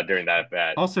gap during that at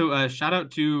bat. Also, shout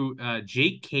out to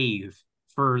Jake Cave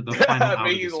for the final out of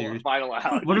Maybe the the series. final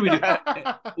out. What do we do?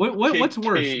 What's Jake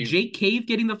worse, Cave. Jake Cave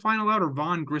getting the final out or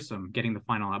Vaughn Grissom getting the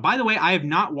final out? By the way, I have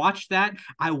not watched that.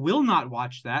 I will not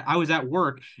watch that. I was at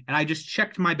work and I just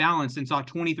checked my balance and saw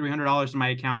 $2,300 in my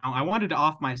account. I wanted to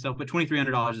off myself, but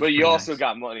 $2,300 is But you pretty also nice.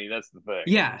 got money. That's the thing.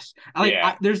 Yes,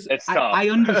 Yeah, it's tough. I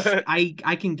understand.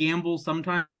 I can gamble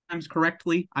sometimes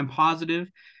correctly. I'm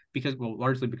positive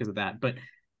largely because of that, but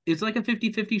it's like a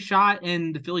 50-50 shot,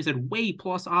 and the Phillies had way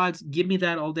plus odds. Give me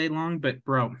that all day long. But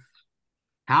bro,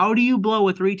 how do you blow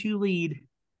a 3-2 lead?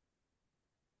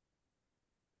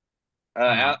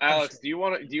 I'm out. Alex, do you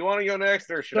want to go next,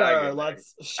 or should I go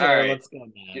next? All right, Let's go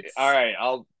all next. right.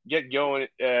 I'll get going.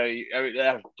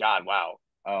 God, wow.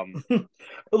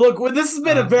 Look, this has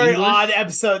been a very odd English.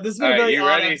 episode. This has All been a right, very you odd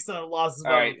ready? episode of Losses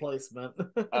All by right. Replacement.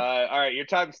 All right. Your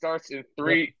time starts in Yep.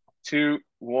 3, 2,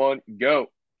 1, go.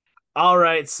 All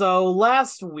right, so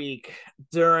last week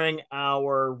during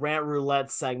our rant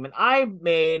roulette segment, I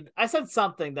said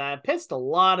something that pissed a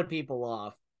lot of people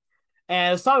off. And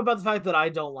I was talking about the fact that I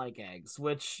don't like eggs,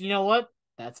 which, you know what?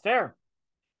 That's fair.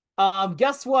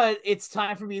 Guess what? It's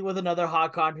time for me with another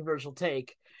hot controversial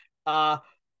take. Uh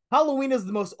Halloween is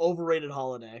the most overrated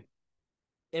holiday,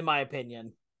 in my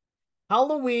opinion.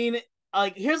 Halloween,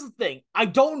 like, here's the thing. I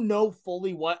don't know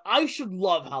fully what I should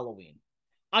love Halloween.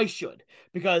 I should,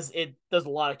 because there's a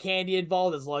lot of candy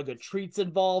involved, there's a lot of good treats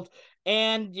involved,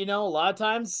 and a lot of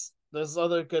times there's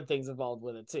other good things involved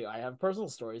with it too. I have personal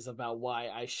stories about why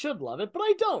I should love it, but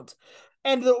I don't.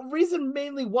 And the reason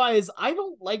mainly why is I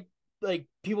don't like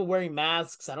people wearing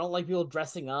masks. I don't like people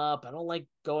dressing up. I don't like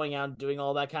going out and doing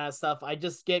all that kind of stuff. I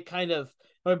just get kind of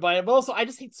by it. But also I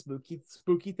just hate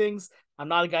spooky things. I'm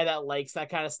not a guy that likes that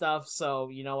kind of stuff. So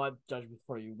you know what? Judge me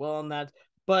before you will on that.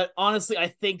 But honestly, I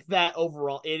think that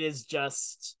overall it is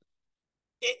just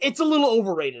it's a little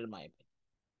overrated in my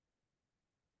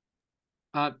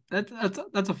opinion.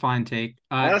 That's a fine take.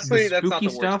 The Honestly, that's not spooky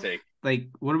the worst stuff, take. like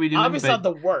what are we doing? Obviously But not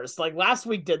the worst. Like last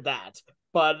week did that,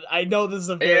 but I know this is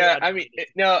a very Yeah, I mean,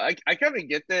 no, I kind of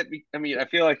get that. I mean, I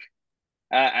feel like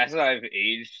as I've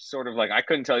aged, sort of like I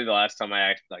couldn't tell you the last time I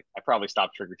actually I probably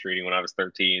stopped trick or treating when I was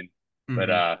 13. But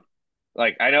mhm.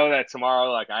 like I know that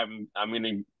tomorrow, like I'm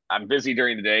busy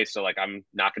during the day, so like I'm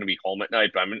not gonna be home at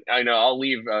night. But I know I'll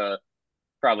leave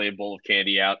probably a bowl of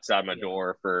candy outside my yeah.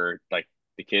 door for like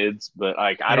the kids. But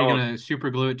like I Are you don't. gonna super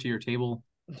glue it to your table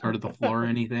or to the floor or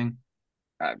anything?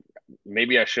 Uh,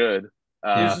 Maybe I should.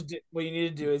 Yeah, What you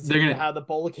need to do is you they're need to gonna. have the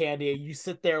bowl of candy. You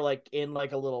sit there like in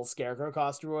like a little scarecrow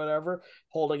costume or whatever,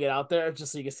 holding it out there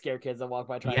just so you can scare kids that walk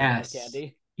by trying to grab Yes,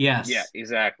 candy. Yeah, yes,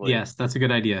 exactly. yes. That's a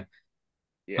good idea.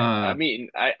 Yeah, I Uh, mean,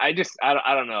 I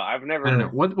don't know. I've I don't know. never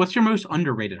What's your most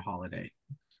underrated holiday?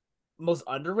 Most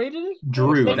underrated? most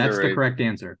Drew, that's the underrated. correct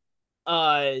answer.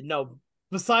 No.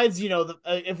 Besides,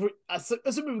 if we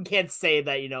assuming we can't say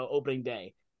that, opening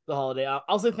day, the holiday,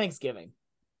 I'll say Thanksgiving.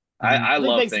 Mhm. I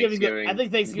love I Thanksgiving.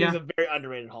 think Thanksgiving is Yeah. a very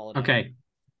underrated holiday. Okay.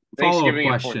 Follow-up Thanksgiving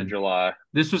and Fourth of question. July.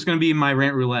 This was going to be my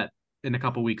rant roulette in a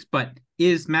couple weeks, but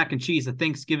is mac and cheese a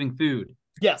Thanksgiving food?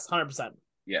 Yes, 100%.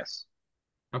 Yes.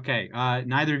 Okay.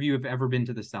 Neither of you have ever been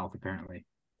to the South, apparently.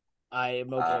 I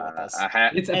am okay with this.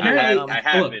 It's And apparently I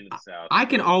have look. been to the South. I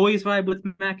can always vibe with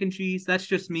mac and cheese. That's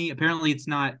just me. Apparently, it's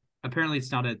not. Apparently,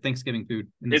 it's not a Thanksgiving food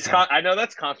in the South. I know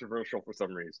that's controversial for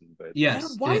some reason, but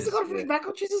Yes, Why it is it is. going for mac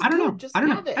and cheese is I don't good? know. Just I don't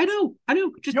have know. it. I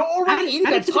know. Just You're already eating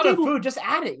add a it to the ton of table. food. Just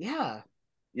add it. Yeah.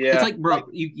 It's yeah. like, bro,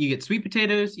 you get sweet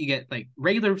potatoes, you get like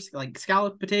regular like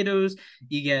scalloped potatoes,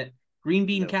 you get green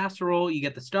bean No. casserole, you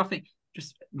get the stuffing,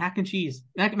 just mac and cheese,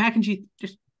 mac and cheese,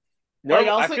 just Like,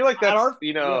 I feel like that's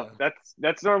yeah.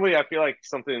 that's normally I feel like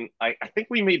something I think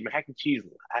we made mac and cheese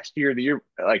last year, the year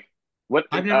like what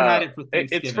I've never had it for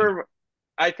it's Thanksgiving. for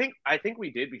I think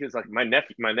we did because like my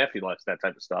nephew likes that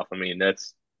type of stuff. I mean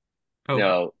that's you Oh,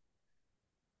 know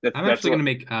I'm that's actually what gonna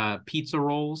make pizza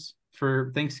rolls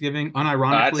for Thanksgiving. that's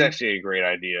Unironically, actually a great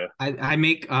idea. I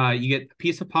make you get a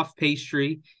piece of puff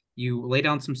pastry, you lay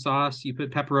down some sauce, you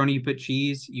put pepperoni, you put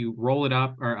cheese, you roll it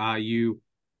up, or you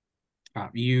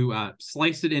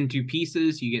slice it into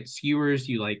pieces. You get skewers.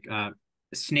 You like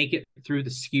snake it through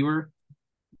the skewer,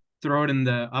 throw it in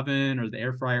the oven or the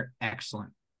air fryer.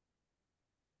 Excellent.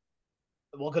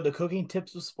 Welcome to Cooking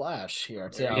Tips with Splash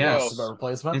here There to you our go. last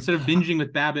replacement. Instead of binging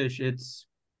with Babish, it's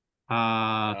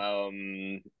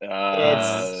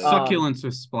succulents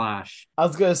with Splash. I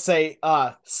was gonna say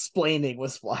splaining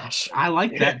with Splash. I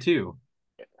like that too.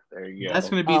 There you go. That's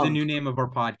going to be the new name of our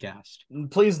podcast.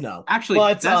 Please no. Actually,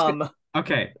 but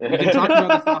okay. We can talk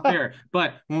about this off air.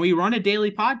 But when we run a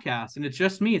daily podcast and it's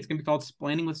just me, it's going to be called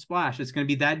Splaining with Splash. It's going to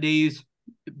be that day's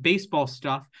baseball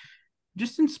stuff,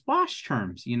 just in Splash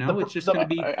terms. It's just going to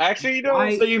be actually,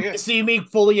 So you mean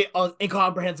fully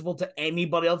incomprehensible to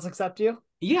anybody else except you?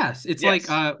 Yes, it's like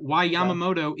why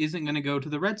Yamamoto isn't going to go to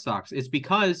the Red Sox. It's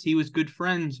because he was good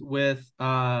friends with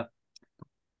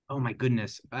oh my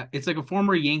goodness. It's like a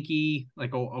former Yankee,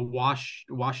 like a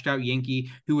washed out Yankee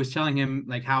who was telling him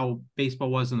like how baseball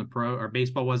was in the pro or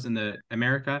baseball was in the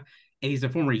America. And he's a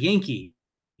former Yankee.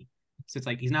 So it's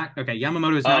like, he's not, okay.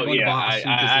 Yamamoto is not going to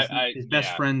Boston because his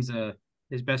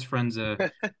best friend's a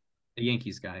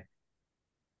Yankees guy.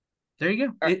 There you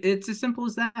go. It's as simple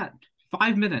as that.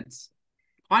 5 minutes.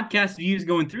 Podcast views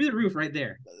going through the roof right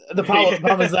there. The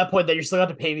problem is at that point that you're still going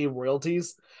to pay me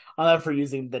royalties for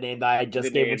using the name that I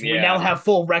just gave, which we now have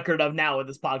full record of now with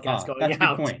this podcast going that's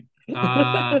out. That's a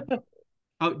good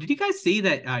point. Did you guys see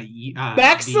that?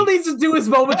 Max still needs to do his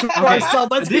moment to ourselves.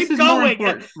 Let's keep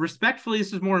going. Respectfully,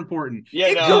 this is more important. Yeah,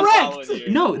 incorrect.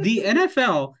 No, the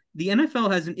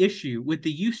NFL has an issue with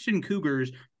the Houston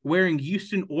Cougars wearing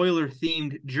Houston Oiler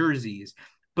themed jerseys.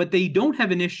 But they don't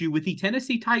have an issue with the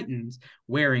Tennessee Titans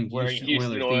wearing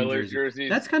Houston Oilers jerseys.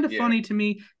 That's kind of funny to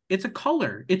me. It's a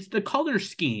color. It's the color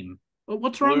scheme.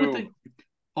 What's wrong with it?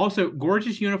 Also,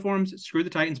 gorgeous uniforms. Screw the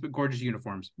Titans, but gorgeous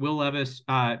uniforms. Will Levis,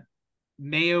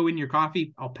 mayo in your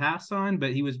coffee, I'll pass on,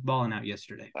 but he was balling out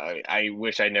yesterday. I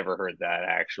wish I never heard that,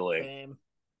 actually.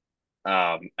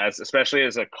 Same. Especially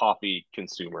as a coffee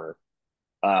consumer.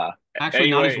 Actually,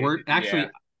 not his word. Actually.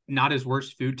 Not his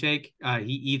worst food take.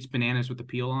 He eats bananas with the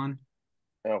peel on.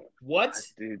 Oh, what?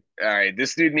 Dude. All right,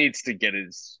 this dude needs to get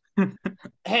his.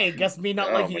 Hey, guess me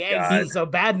not liking eggs isn't so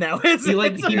bad now. He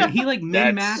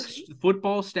min-maxed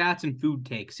football stats and food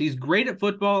takes. He's great at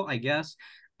football, I guess.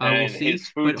 We'll see. His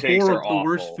food takes are awful. The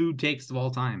worst food takes of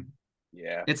all time.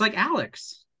 Yeah, it's like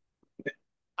Alex.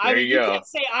 I mean, you can't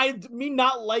say me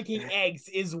not liking eggs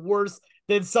is worse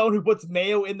than someone who puts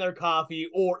mayo in their coffee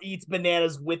or eats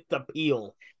bananas with the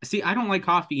peel. See, I don't like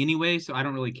coffee anyway, so I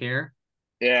don't really care.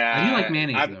 Yeah, I do like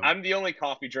mayonnaise. I'm the only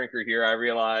coffee drinker here, I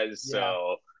realize.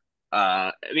 Yeah.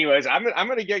 So, anyways, I'm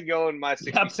gonna get going. My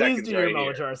 60 seconds. Please do your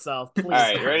moment to ourselves. Please. All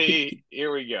right, ready?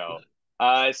 Here we go.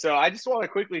 So I just want to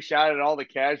quickly shout out all the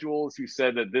casuals who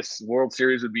said that this World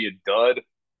Series would be a dud.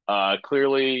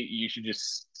 Clearly, you should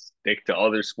just stick to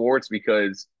other sports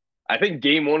because I think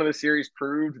Game 1 of the series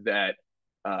proved that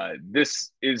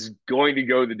this is going to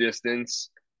go the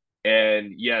distance.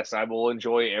 And yes, I will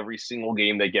enjoy every single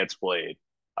game that gets played.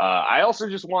 I also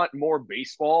just want more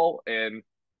baseball. And,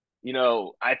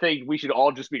 I think we should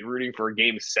all just be rooting for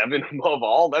Game 7 above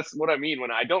all. That's what I mean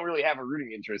when I don't really have a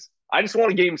rooting interest. I just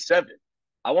want a Game 7.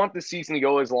 I want the season to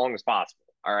go as long as possible.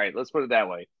 All right, let's put it that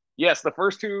way. Yes, the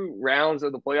first 2 rounds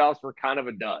of the playoffs were kind of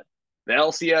a dud. The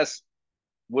LCS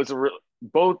was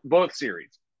both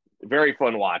series. Very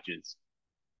fun watches.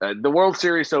 The World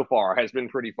Series so far has been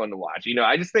pretty fun to watch.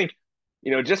 I just think,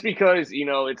 just because,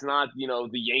 it's not, the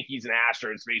Yankees and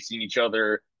Astros facing each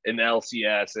other in the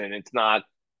LCS and it's not,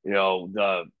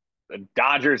 the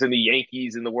Dodgers and the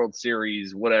Yankees in the World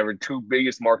Series, whatever, 2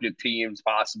 biggest market teams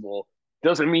possible,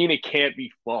 doesn't mean it can't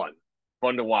be fun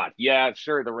to watch. Yeah,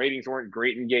 sure, the ratings weren't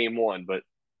great in Game 1, but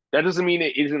that doesn't mean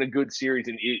it isn't a good series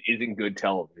and it isn't good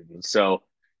television. So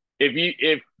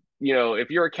if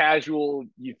you're a casual,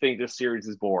 you think this series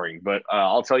is boring, but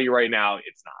I'll tell you right now,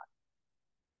 it's not.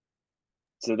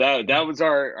 So that was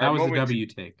our that was moment. The W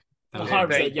take. Thank you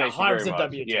very much.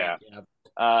 W yeah.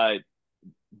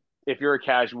 If you're a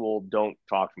casual, don't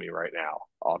talk to me right now.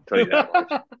 I'll tell you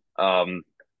that much.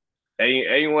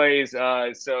 Anyways,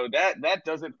 so that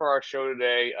does it for our show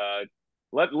today.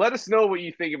 Let us know what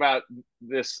you think about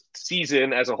this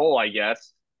season as a whole, I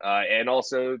guess, and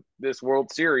also this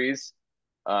World Series.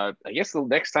 I guess the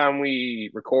next time we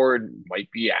record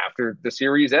might be after the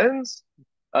series ends.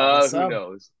 Who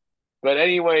knows? But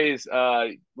anyways,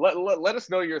 let us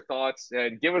know your thoughts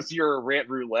and give us your rant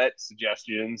roulette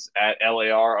suggestions at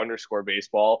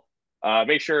LAR_baseball.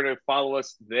 Make sure to follow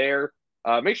us there.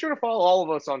 Make sure to follow all of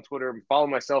us on Twitter. Follow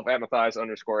myself at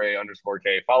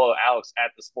Mathias_A_K. Follow Alex at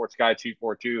the Sports Guy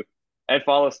 242 and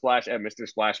follow Splash at Mr.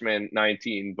 Splashman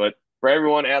 19. But for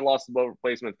everyone at Lost Above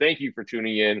Replacement, thank you for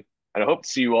tuning in. And I hope to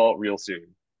see you all real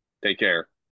soon. Take care.